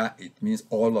elder, it means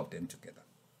all of them together.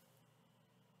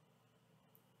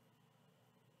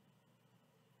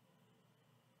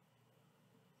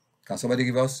 Can somebody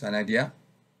give us an idea?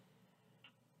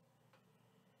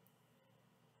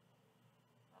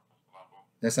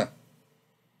 Yes, sir.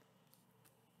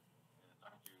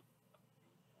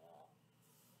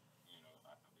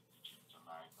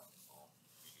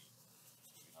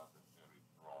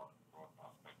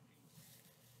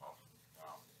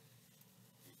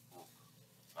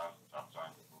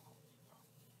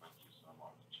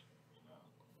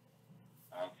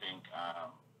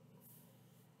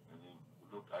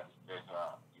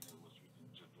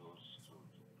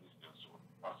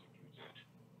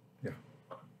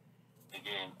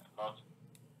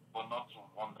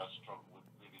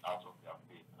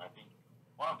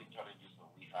 One of the challenges that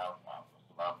we have, Pastor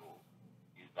Lambo,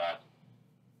 is that,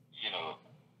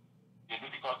 the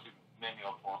difficulty many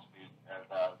of us being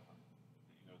elders,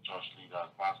 church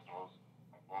leaders, pastors,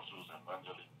 apostles,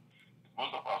 evangelists,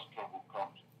 most of our struggle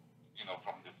comes,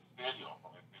 from the failure of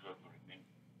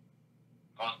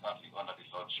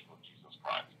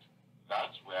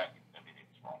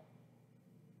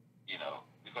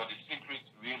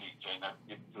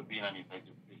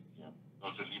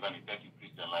not to live an effective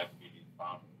Christian life is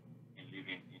found in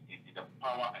living in the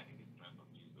power and in the strength of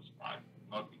Jesus Christ,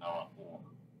 not in our own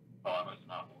power, not in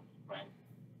our own strength,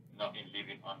 not in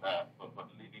living under, but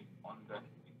living under the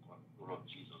control of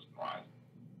Jesus Christ,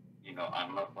 and not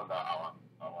under our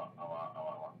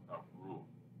rule.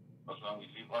 Because when we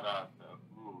live under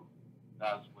rule,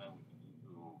 that's when we begin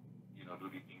to, do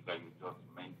the things that you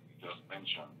just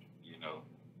mentioned,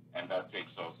 and that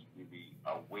takes us really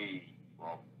away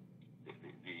from the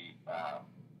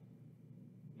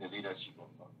leadership of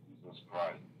Jesus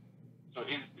Christ. So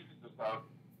this is about,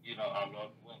 our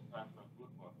Lord, when times are good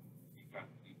for us,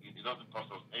 it doesn't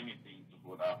cost us anything to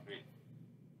hold our faith.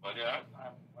 But there are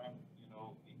times when,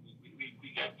 we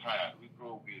get tired, we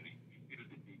grow weary, we feel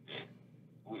defeated,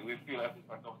 we feel like the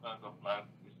circumstance of life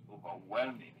is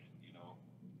overwhelming,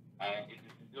 and it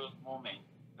is in those moments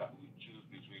that we choose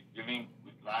between living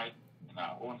with life in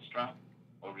our own strength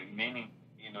or remaining,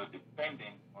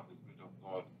 dependent on the Spirit of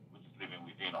God which is living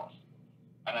within us.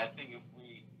 And I think if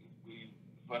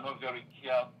we're not very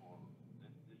careful,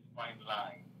 this fine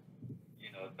line,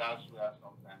 that's where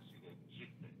sometimes you get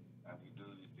twisted and you do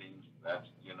the things that,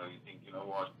 you think,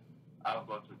 what, I've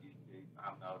got to this stage,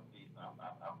 I'm now this,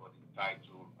 I've got the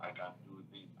title, I can do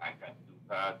this, I can do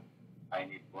that, I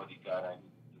need bodyguard, I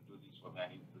need to do this for me, I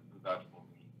need to do that for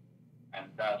me. And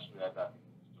that's where that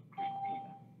needs to creep in.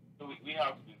 So we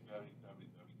have to be very, very,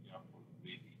 very careful,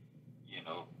 really,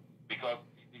 because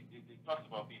it talks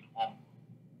about being humble,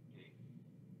 okay?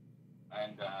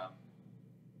 And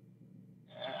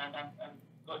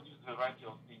God uses a variety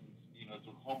of things,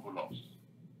 to humble us,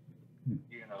 and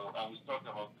we talked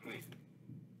about grace,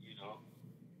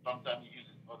 sometimes He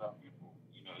uses other people,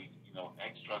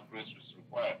 extra grace is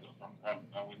required, sometimes,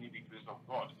 and we need the grace of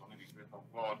God. It's only the grace of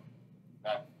God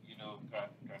that,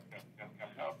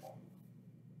 can help us.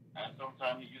 And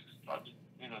sometimes He uses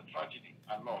tragedy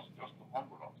and loss just to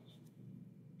humble us,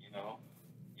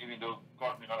 even though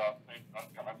God may not have sent that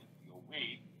calamity your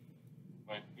way,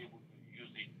 but able to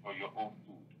use it for your own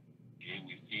good. Okay,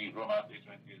 we see Romans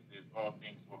 8:20 says all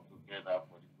things work together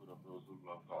for the good of those who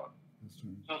love God. That's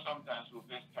right. So sometimes we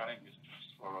face challenges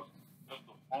just for us, just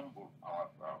to humble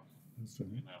ourselves. That's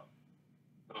right.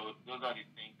 So those are the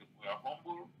things. If we are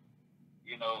humble,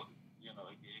 again, in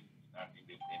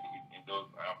those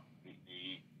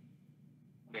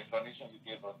the explanation you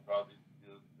gave us about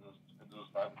those verses in the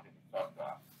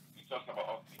chapter, it talks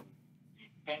about us being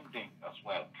dependent as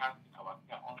well, casting our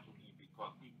care onto Him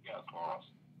because He cares for us.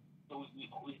 So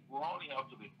we only have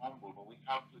to be humble, but we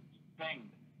have to depend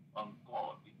on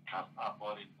God. We cast our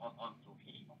burden onto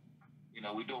Him.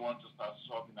 We don't want to start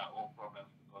solving our own problems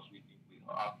because we think we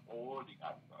have all the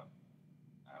answers.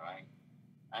 All right?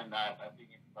 And I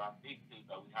think in Psalm 8 says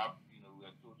that we have, we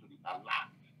are told to be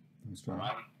alert. That's All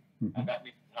right. right? And that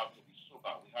means we have to be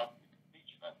sober. We have to be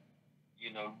vigilant,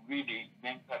 really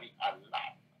mentally alert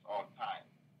at all times.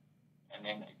 And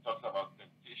then it talks about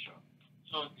temptation.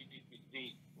 So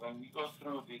when we go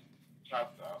through this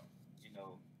chapter, it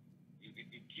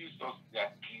gives us the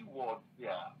key words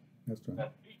there. That's right.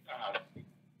 That Peter has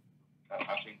a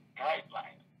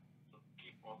guideline to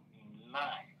keep us in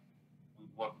line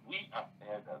with what we as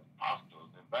elders,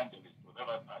 pastors, evangelists,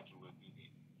 whatever title we're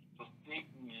giving, to stay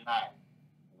in line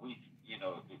with,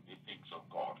 the things of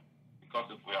God. Because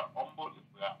if we are humble, if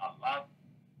we are alert,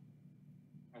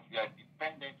 if we are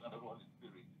dependent on the Holy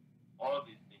Spirit, all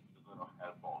these things are going to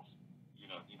help us,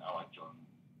 in our journey.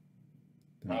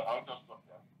 I'll just stop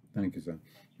there. Thank you, sir.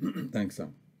 Thanks, sir.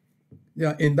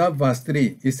 Yeah, in that verse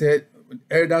 3, he said,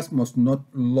 elders must not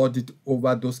lord it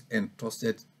over those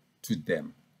entrusted to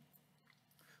them,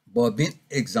 but being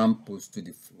examples to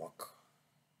the flock.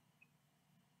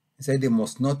 He said they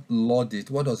must not lord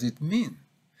it. What does it mean?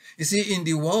 You see, in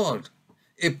the world,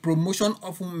 a promotion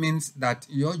often means that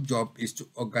your job is to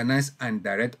organize and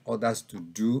direct others to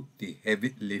do the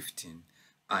heavy lifting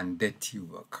and dirty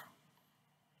work.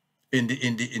 In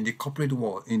the corporate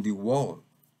world, in the world,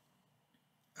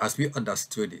 as we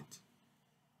understood it,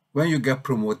 when you get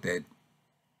promoted,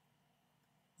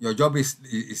 your job is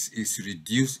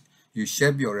reduced. You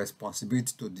share your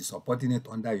responsibility to the subordinate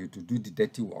under you to do the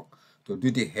dirty work, to do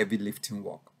the heavy lifting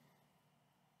work.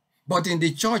 But in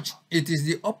the church, it is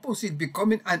the opposite.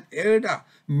 Becoming an elder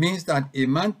means that a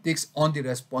man takes on the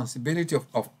responsibility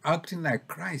of acting like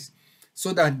Christ,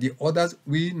 so that the others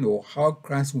will know how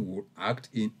Christ would act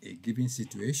in a given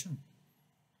situation.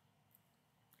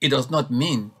 It does not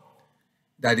mean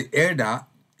that the elder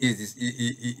is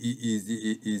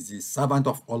the servant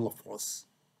of all of us,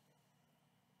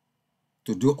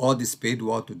 to do all the spade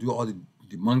work, to do all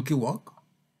the monkey work.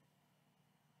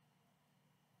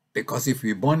 Because if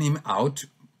we burn him out,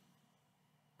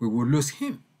 we will lose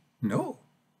him. No.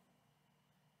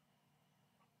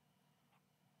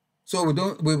 So we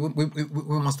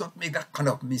must not make that kind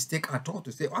of mistake at all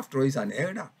to say, after all, he's an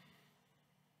elder.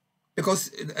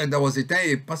 Because there was a time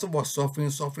a person was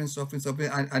suffering,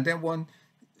 and then one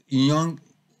young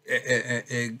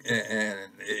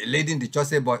lady in the church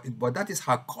said, but that is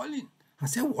her calling. I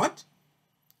said, what?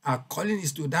 Her calling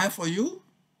is to die for you?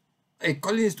 A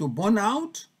calling is to burn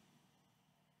out?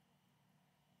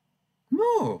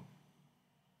 No.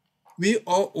 We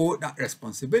all owe that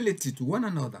responsibility to one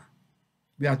another.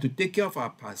 We have to take care of our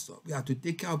pastor. We have to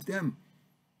take care of them,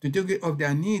 to take care of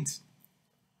their needs,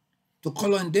 to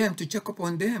call on them, to check up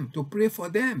on them, to pray for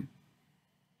them.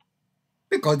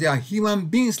 Because they are human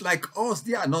beings like us.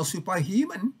 They are not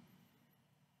superhuman.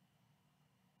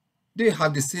 They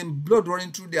have the same blood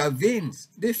running through their veins.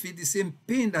 They feel the same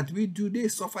pain that we do. They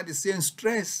suffer the same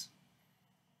stress.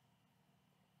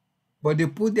 But they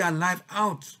put their life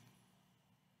out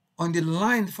on the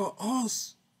line for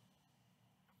us.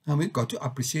 And we've got to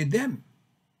appreciate them.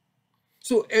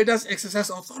 So elders exercise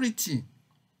authority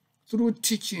through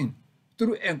teaching,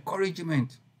 through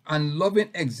encouragement and loving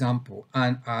example,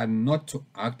 and are not to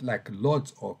act like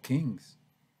lords or kings.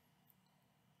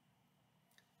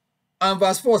 And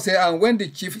verse 4 says, and when the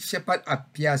chief shepherd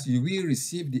appears, you will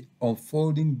receive the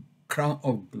unfolding crown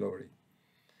of glory.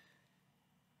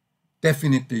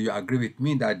 Definitely you agree with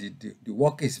me that the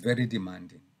work is very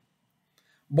demanding.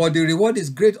 But the reward is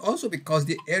great also because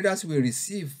the elders will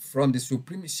receive from the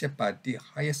supreme shepherd the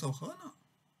highest of honor.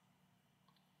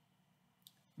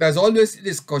 There's always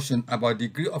discussion about the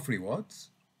degree of rewards,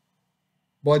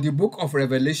 but the book of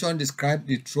Revelation describes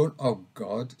the throne of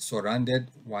God surrounded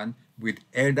one with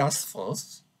elders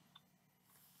first,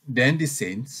 then the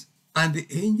saints, and the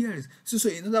angels. So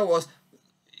in other words,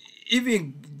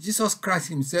 even Jesus Christ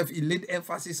himself, he laid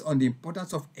emphasis on the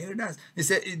importance of elders. He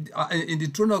said in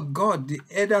the throne of God, the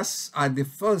elders are the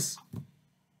first,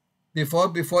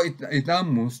 before it now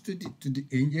moves to the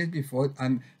angels before,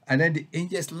 and then the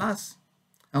angels last.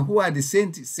 And who are the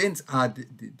saints? Saints are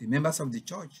the members of the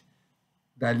church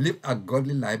that lived a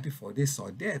godly life before they saw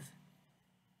death.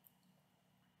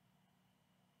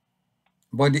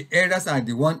 But the elders are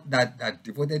the one that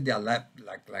devoted their life,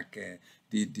 like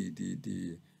the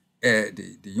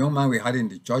young man we had in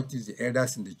the church is the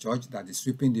elders in the church that is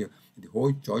sweeping the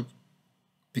whole church,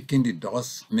 picking the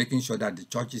dust, making sure that the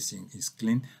church is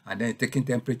clean, and then taking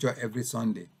temperature every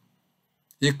Sunday.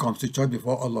 He comes to church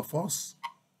before all of us.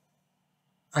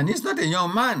 And he's not a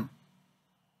young man.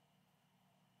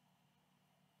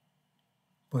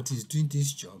 But he's doing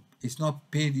this job. It's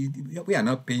not paid. We are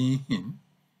not paying him.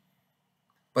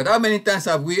 But how many times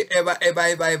have we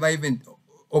ever even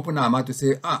opened our mouth to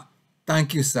say,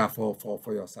 thank you, sir, for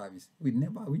your service? We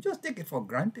never. We just take it for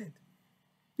granted.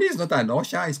 He is not an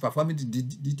usher. He's performing the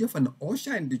duty of an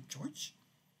usher in the church.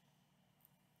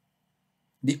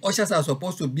 The ushers are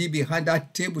supposed to be behind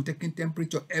that table taking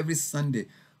temperature every Sunday.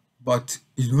 But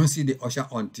you don't see the usher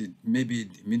until maybe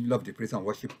the middle of the praise and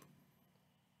worship.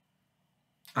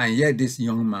 And yet this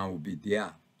young man will be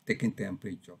there taking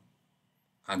temperature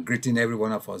and greeting every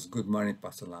one of us. Good morning,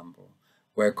 Pastor Lambo.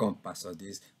 Welcome, Pastor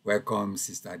this. Welcome,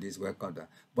 Sister this. Welcome that.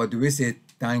 But do we say,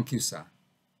 thank you, sir?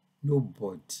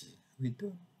 Nobody. We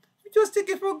don't. We just take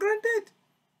it for granted.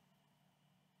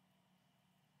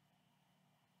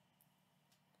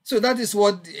 So that is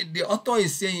what the author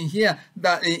is saying here,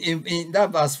 that in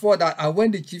that verse 4, that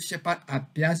when the chief shepherd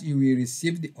appears, you will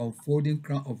receive the unfolding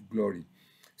crown of glory.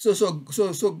 So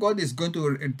God is going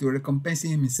to recompense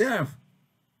him himself.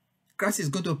 Christ is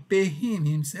going to pay him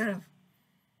himself.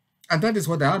 And that is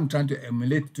what I am trying to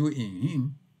emulate to in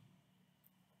him.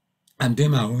 I'm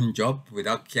doing my own job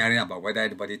without caring about whether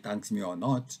anybody thanks me or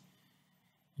not.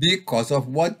 Because of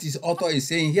what this author is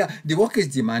saying here, the work is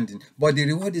demanding, but the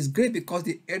reward is great because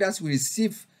the elders will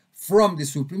receive from the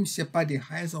supreme shepherd the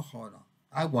highest of honor.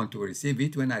 I want to receive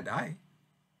it when I die.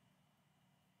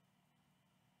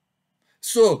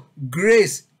 So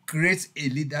grace creates a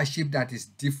leadership that is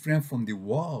different from the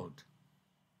world.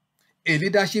 A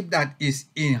leadership that is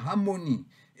in harmony.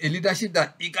 A leadership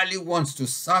that eagerly wants to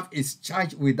serve its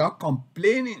charge without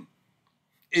complaining.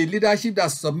 A leadership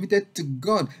that's submitted to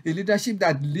God. A leadership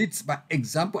that leads by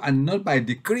example and not by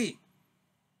decree.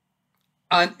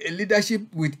 And a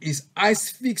leadership with its eyes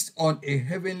fixed on a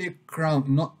heavenly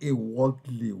crown, not a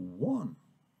worldly one.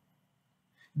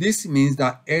 This means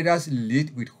that elders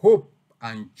lead with hope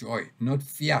and joy, not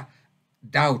fear,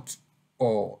 doubt,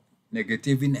 or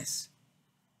negativeness.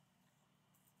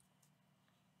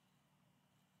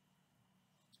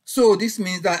 So this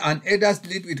means that an elders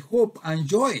lead with hope and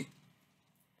joy.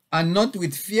 and not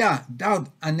with fear, doubt,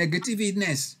 and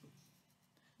negativeness.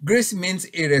 Grace means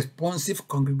a responsive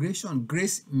congregation.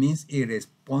 Grace means a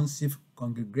responsive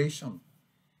congregation.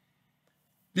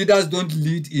 Leaders don't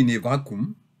lead in a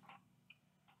vacuum.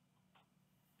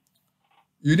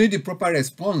 You need the proper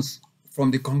response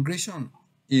from the congregation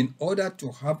in order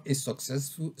to have a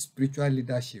successful spiritual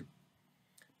leadership.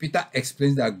 Peter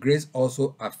explains that grace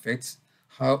also affects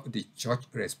how the church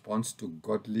responds to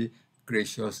godly,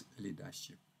 gracious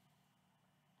leadership.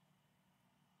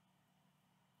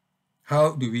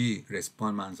 How do we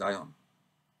respond, Mount Zion,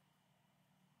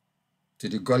 to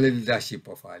the godly leadership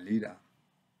of our leader?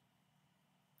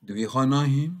 Do we honor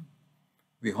him?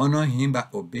 We honor him by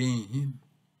obeying him.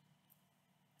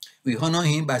 We honor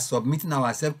him by submitting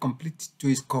ourselves completely to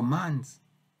his commands.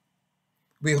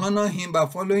 We honor him by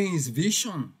following his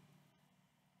vision.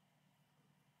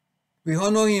 We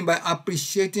honor him by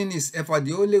appreciating his effort.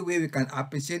 The only way we can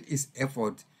appreciate his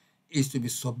effort is to be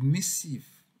submissive,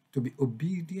 to be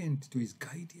obedient to his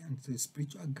guidance, to his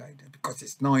spiritual guidance, because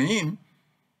it's not him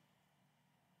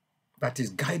that is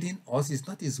guiding us. It's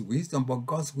not his wisdom, but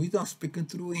God's wisdom speaking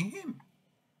through him.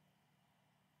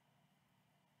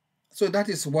 So that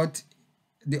is what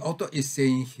the author is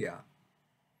saying here.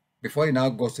 Before he now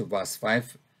goes to verse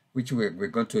 5, which we're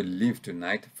going to leave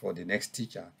tonight for the next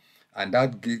teacher, and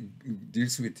that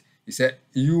deals with, he said,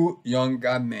 you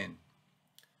younger men,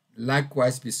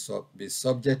 likewise be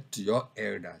subject to your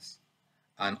elders,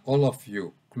 and all of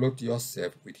you clothe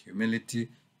yourself with humility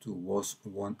towards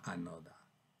one another.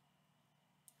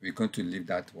 We're going to leave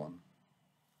that one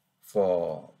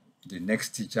for the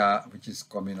next teacher, which is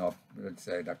coming up. Let's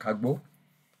say Edakagbo.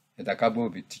 Edakagbo will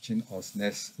be teaching us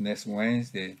next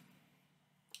Wednesday,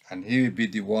 and he will be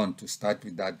the one to start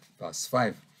with that verse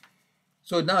 5.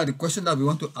 So now the question that we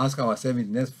want to ask ourselves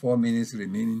in the next 4 minutes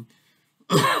remaining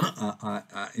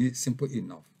is simple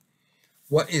enough.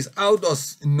 How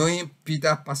does knowing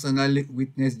Peter personally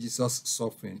witness Jesus'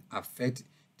 suffering affect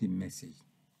the message?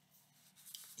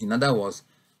 In other words,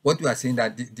 what we are saying,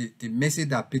 that the message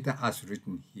that Peter has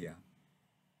written here,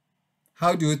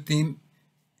 how do you think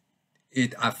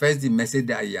it affects the message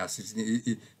that he has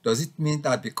written? Does it mean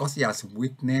that because he has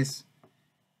witnessed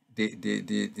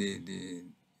the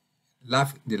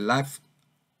life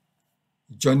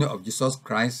journey of Jesus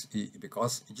Christ,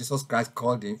 because Jesus Christ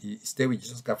called him, he stayed with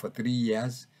Jesus Christ for 3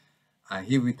 years, and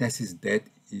he witnessed his death,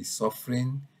 his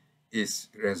suffering, his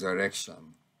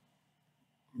resurrection.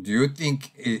 Do you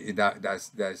think that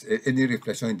there's any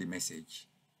reflection in the message?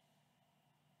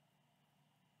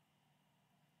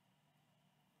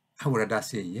 I would rather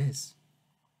say yes.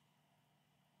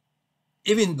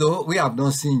 Even though we have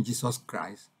not seen Jesus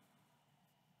Christ,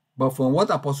 but from what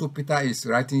Apostle Peter is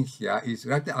writing here, he's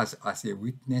writing as a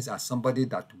witness, as somebody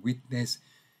that witnessed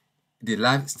the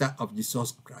lifestyle of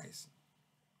Jesus Christ.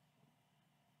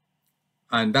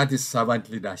 And that is servant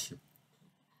leadership.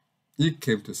 He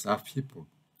came to serve people.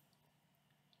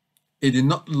 He did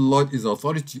not lord his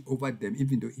authority over them,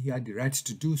 even though he had the right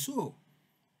to do so.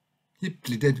 He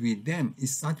pleaded with them. He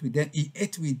sat with them. He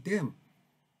ate with them.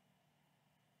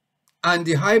 And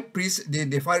the high priests,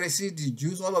 the Pharisees, the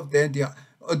Jews, all of them,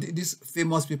 these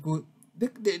famous people,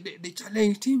 they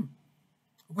challenged him.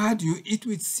 Why do you eat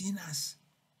with sinners?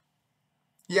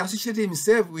 He associated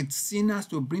himself with sinners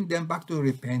to bring them back to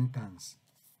repentance.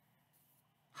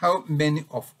 How many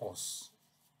of us,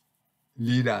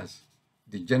 leaders,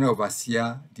 the general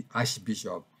overseer, the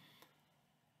archbishop,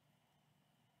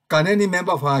 can any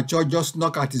member of our church just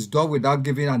knock at his door without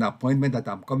giving an appointment that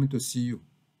I'm coming to see you?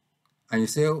 And you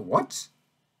say, what?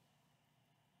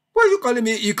 Why are you calling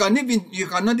me? You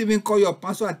cannot even call your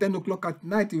pastor at 10 o'clock at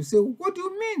night. You say, what do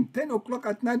you mean? 10 o'clock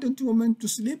at night, don't you want me to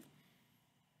sleep?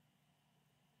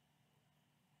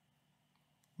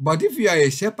 But if you are a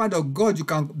shepherd of God, you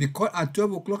can be called at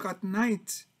 12 o'clock at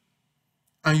night.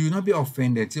 And you will not be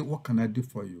offended. Say, what can I do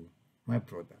for you? My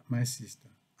brother, my sister,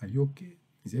 are you okay?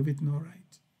 Is everything all right?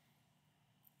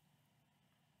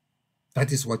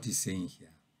 That is what he's saying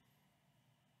here.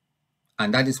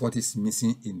 And that is what is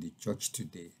missing in the church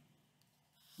today.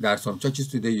 There are some churches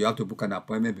today, you have to book an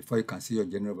appointment before you can see your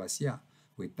general overseer.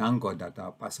 We thank God that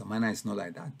our Pastor Mana is not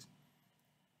like that.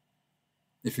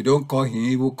 If you don't call him,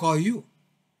 he will call you.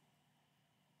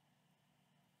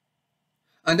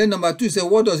 And then number 2, say,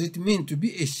 what does it mean to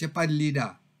be a shepherd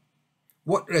leader?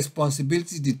 What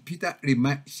responsibilities did Peter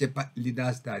remind shepherd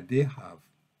leaders that they have?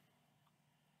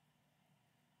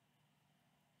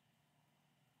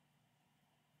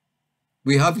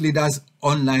 We have leaders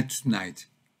online tonight.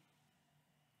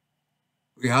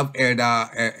 We have Elder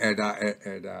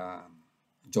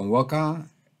John Walker,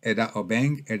 Elder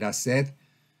Obeng, Elder Seth.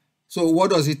 So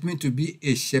what does it mean to be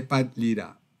a shepherd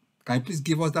leader? Can you please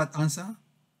give us that answer?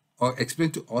 Or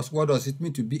explain to us what does it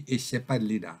mean to be a shepherd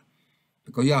leader?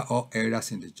 Because you are all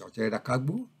elders in the church. Elder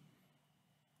Kagbo,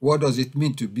 what does it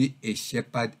mean to be a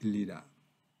shepherd leader?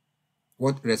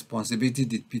 What responsibility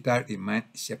did Peter remind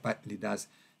shepherd leaders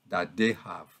that they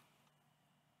have?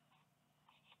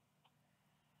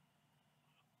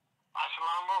 Pastor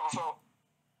Lambo, so,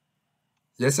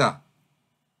 Yes, sir.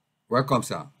 Welcome,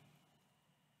 sir.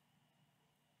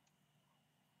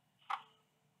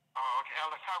 okay,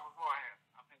 Elder Cabo, go ahead.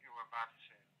 I think you were about to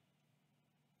say it.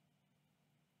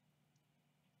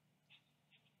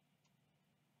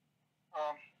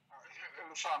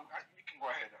 Sam, you can go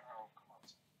ahead. I'll come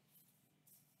out.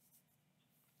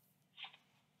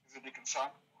 Is it Deacon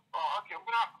Sam? Oh, okay.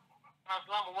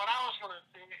 Pastor Lambo, what I was going to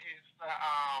say is that,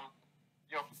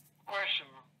 your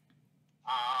question,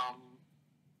 a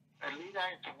leader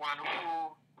is one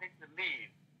who takes the lead,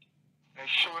 a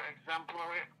show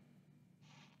exemplary.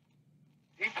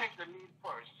 He takes the lead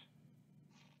first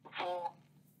before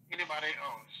anybody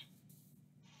else.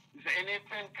 If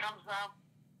anything comes up,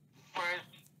 first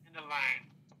in the line,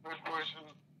 first person,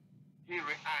 he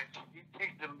reacts. He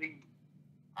takes the lead.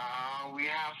 We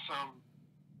have some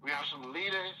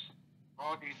leaders.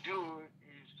 All they do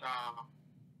is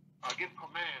give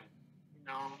command.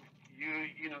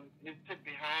 They sit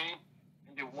behind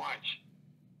and they watch.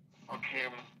 Okay,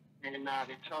 and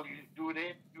they tell you do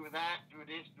this, do that, do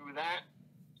this, do that.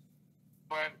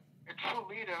 But a true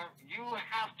leader, you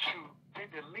have to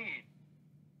take the lead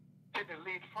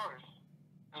first,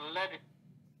 and let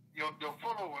your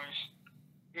followers,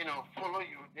 follow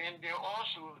you. Then they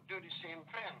also do the same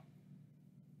thing.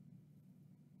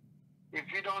 If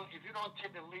you don't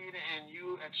take the lead and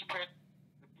you expect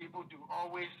the people to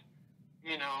always,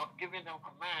 giving them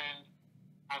command,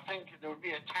 I think there will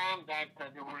be a time that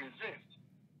they will resist.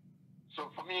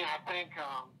 So for me, I think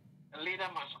a leader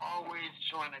must always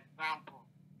show an example.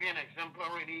 Be an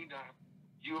exemplary leader.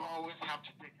 You always have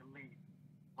to take a lead.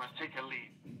 Must take a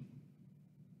lead.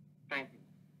 Thank you.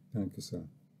 Thank you, sir.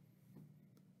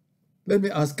 Let me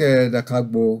ask the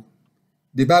Kagbo.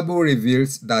 The Bible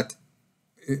reveals that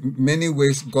in many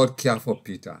ways God cared for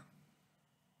Peter.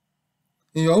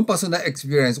 In your own personal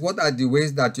experience, what are the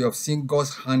ways that you have seen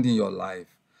God's hand in your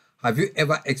life? Have you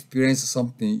ever experienced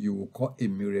something you will call a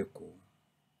miracle?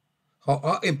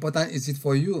 How important is it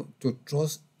for you to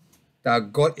trust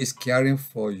that God is caring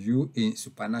for you in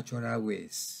supernatural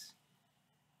ways?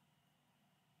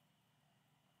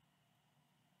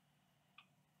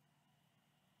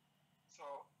 So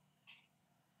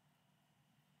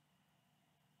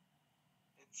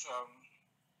it's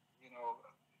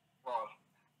well,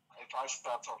 if I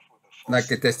start off with the first,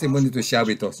 Like a testimony to share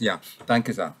with us. Yeah. Thank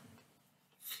you, sir.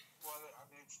 Well, I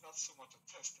mean, it's not so much a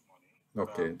testimony.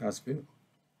 Okay, that's good.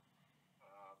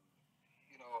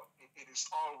 It is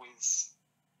always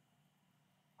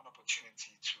an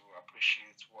opportunity to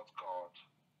appreciate what God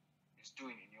is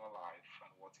doing in your life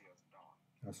and what He has done.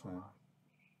 That's right.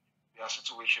 There are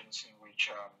situations in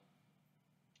which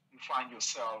you find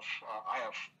yourself, I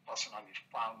have personally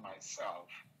found myself,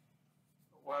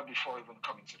 well before even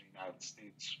coming to the United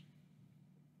States,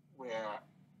 where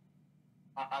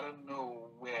I don't know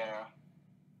where,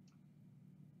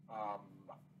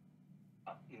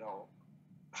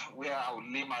 where I would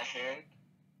lay my head,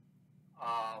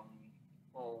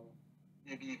 or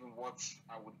maybe even what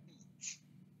I would eat,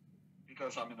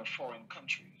 because I'm in a foreign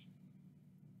country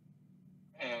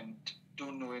and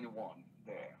don't know anyone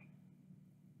there.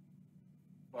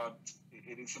 But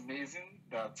it is amazing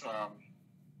that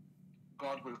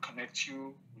God will connect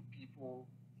you with people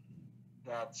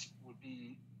that will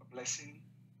be a blessing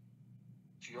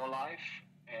to your life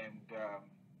and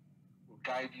will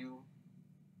guide you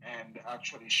and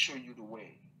actually show you the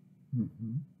way.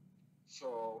 Mm-hmm.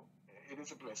 So it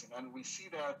is a blessing. And we see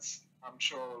that, I'm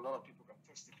sure a lot of people can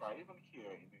testify, even here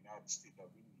in the United States, that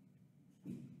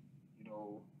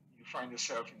you find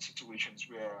yourself in situations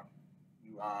where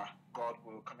God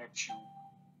will connect you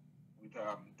with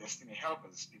destiny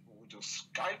helpers, people who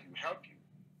just guide you, help you.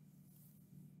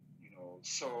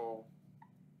 So,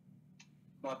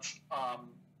 but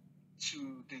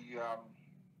to the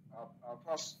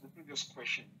previous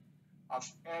question,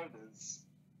 as elders,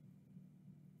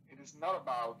 it is not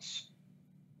about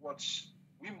what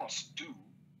we must do,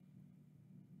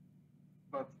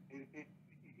 but it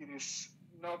is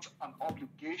not an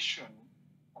obligation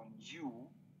on you,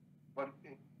 but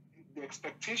the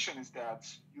expectation is that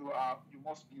you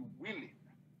must be willing,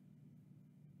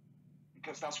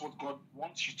 because that's what God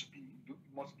wants you to be. You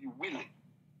must be willing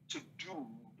to do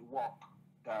the work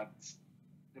that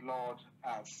the Lord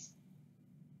has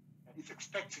is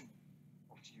expecting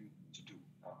of you to do.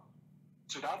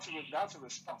 So that's a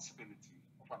responsibility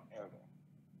of an elder,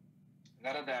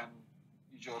 rather than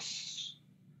you just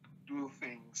do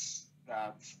things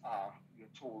that you're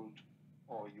told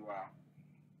or you are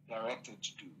directed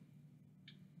to do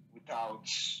without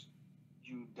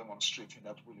you demonstrating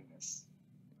that willingness.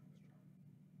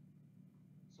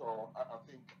 So I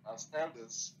think as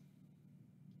elders,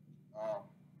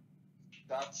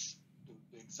 that's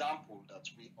the example that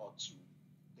we ought to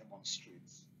demonstrate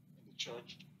in the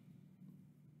church.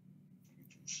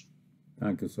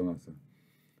 Thank you so much, sir.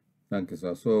 Thank you,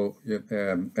 sir. So,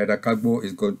 Elder Kagbo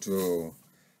is going to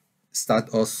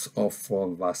start us off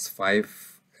from verse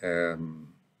 5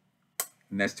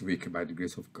 next week by the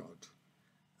grace of God.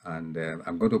 And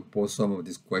I'm going to post some of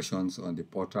these questions on the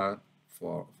portal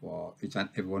for each and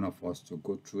every one of us to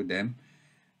go through them.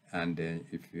 And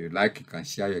if you like, you can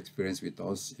share your experience with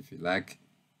us. If you like,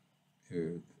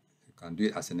 you can do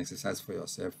it as an exercise for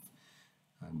yourself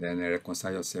and then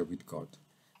reconcile yourself with God.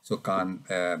 So can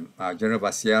our General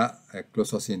Overseer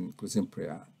close us in closing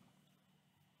prayer?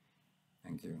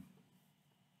 Thank you.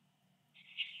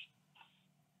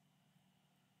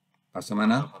 Pastor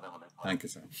Mana? Thank you,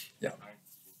 sir. Yeah.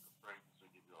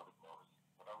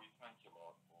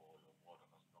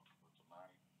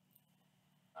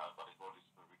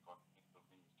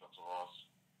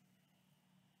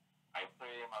 I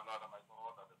pray, my Lord and my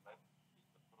God, that the message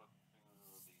is put to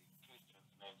the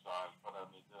Christians' names are Father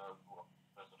Major who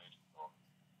resonate with God.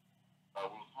 I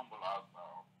will humble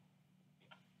ourselves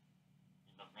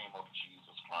in the name of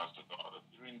Jesus Christ, the God.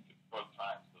 During difficult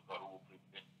times, the God who will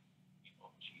prevent the name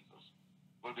of Jesus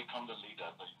will become the leader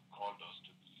that you called us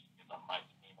to be in the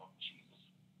mighty name of Jesus.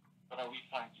 Father, we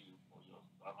thank you for your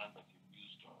servant that you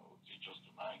used to teach us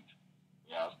tonight.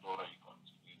 We ask, Lord, that you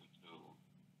continue to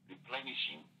replenish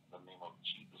him. In the name of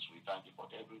Jesus, we thank you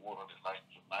for every word on the line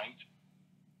tonight,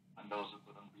 and those who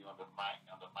couldn't be on the mic.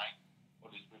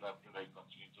 Holy Spirit, I pray that you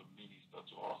continue to minister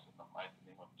to us in the mighty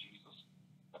name of Jesus.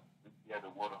 That we hear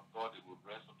the word of God, it will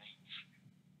resonate,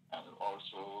 and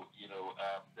also,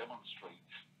 demonstrate,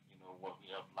 what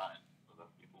we have learned, so that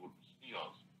people will see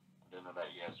us and then know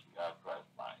that yes, we are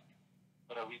Christ blind.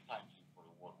 But we thank you for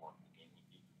the word once again. We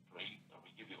give you praise and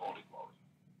we give you all the glory.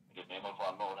 In the name of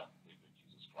our Lord and Savior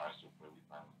Jesus Christ, we pray with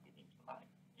thanksgiving tonight.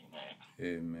 Amen.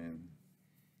 Amen.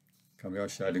 Can we all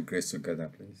share the grace together,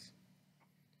 please?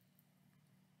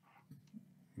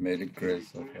 May the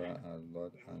grace of our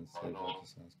Lord and Savior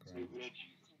Jesus Christ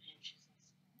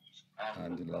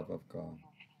and the love of God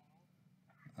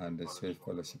and the sweet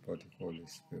fellowship of the Holy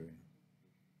Spirit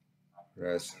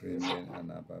rest, remain,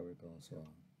 and abide with us all,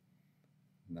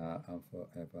 now and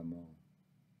forevermore.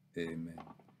 Amen.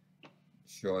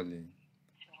 Surely,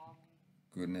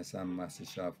 goodness and mercy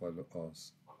shall follow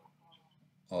us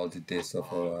all the days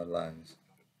of our lives,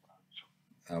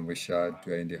 and we shall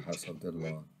dwell in the house of the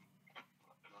Lord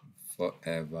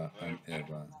forever and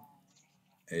ever.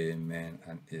 Amen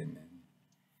and amen.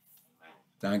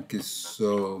 Thank you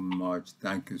so much.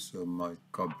 Thank you so much.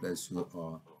 God bless you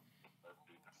all.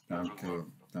 Thank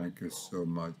you. Thank you so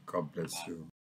much. God bless you.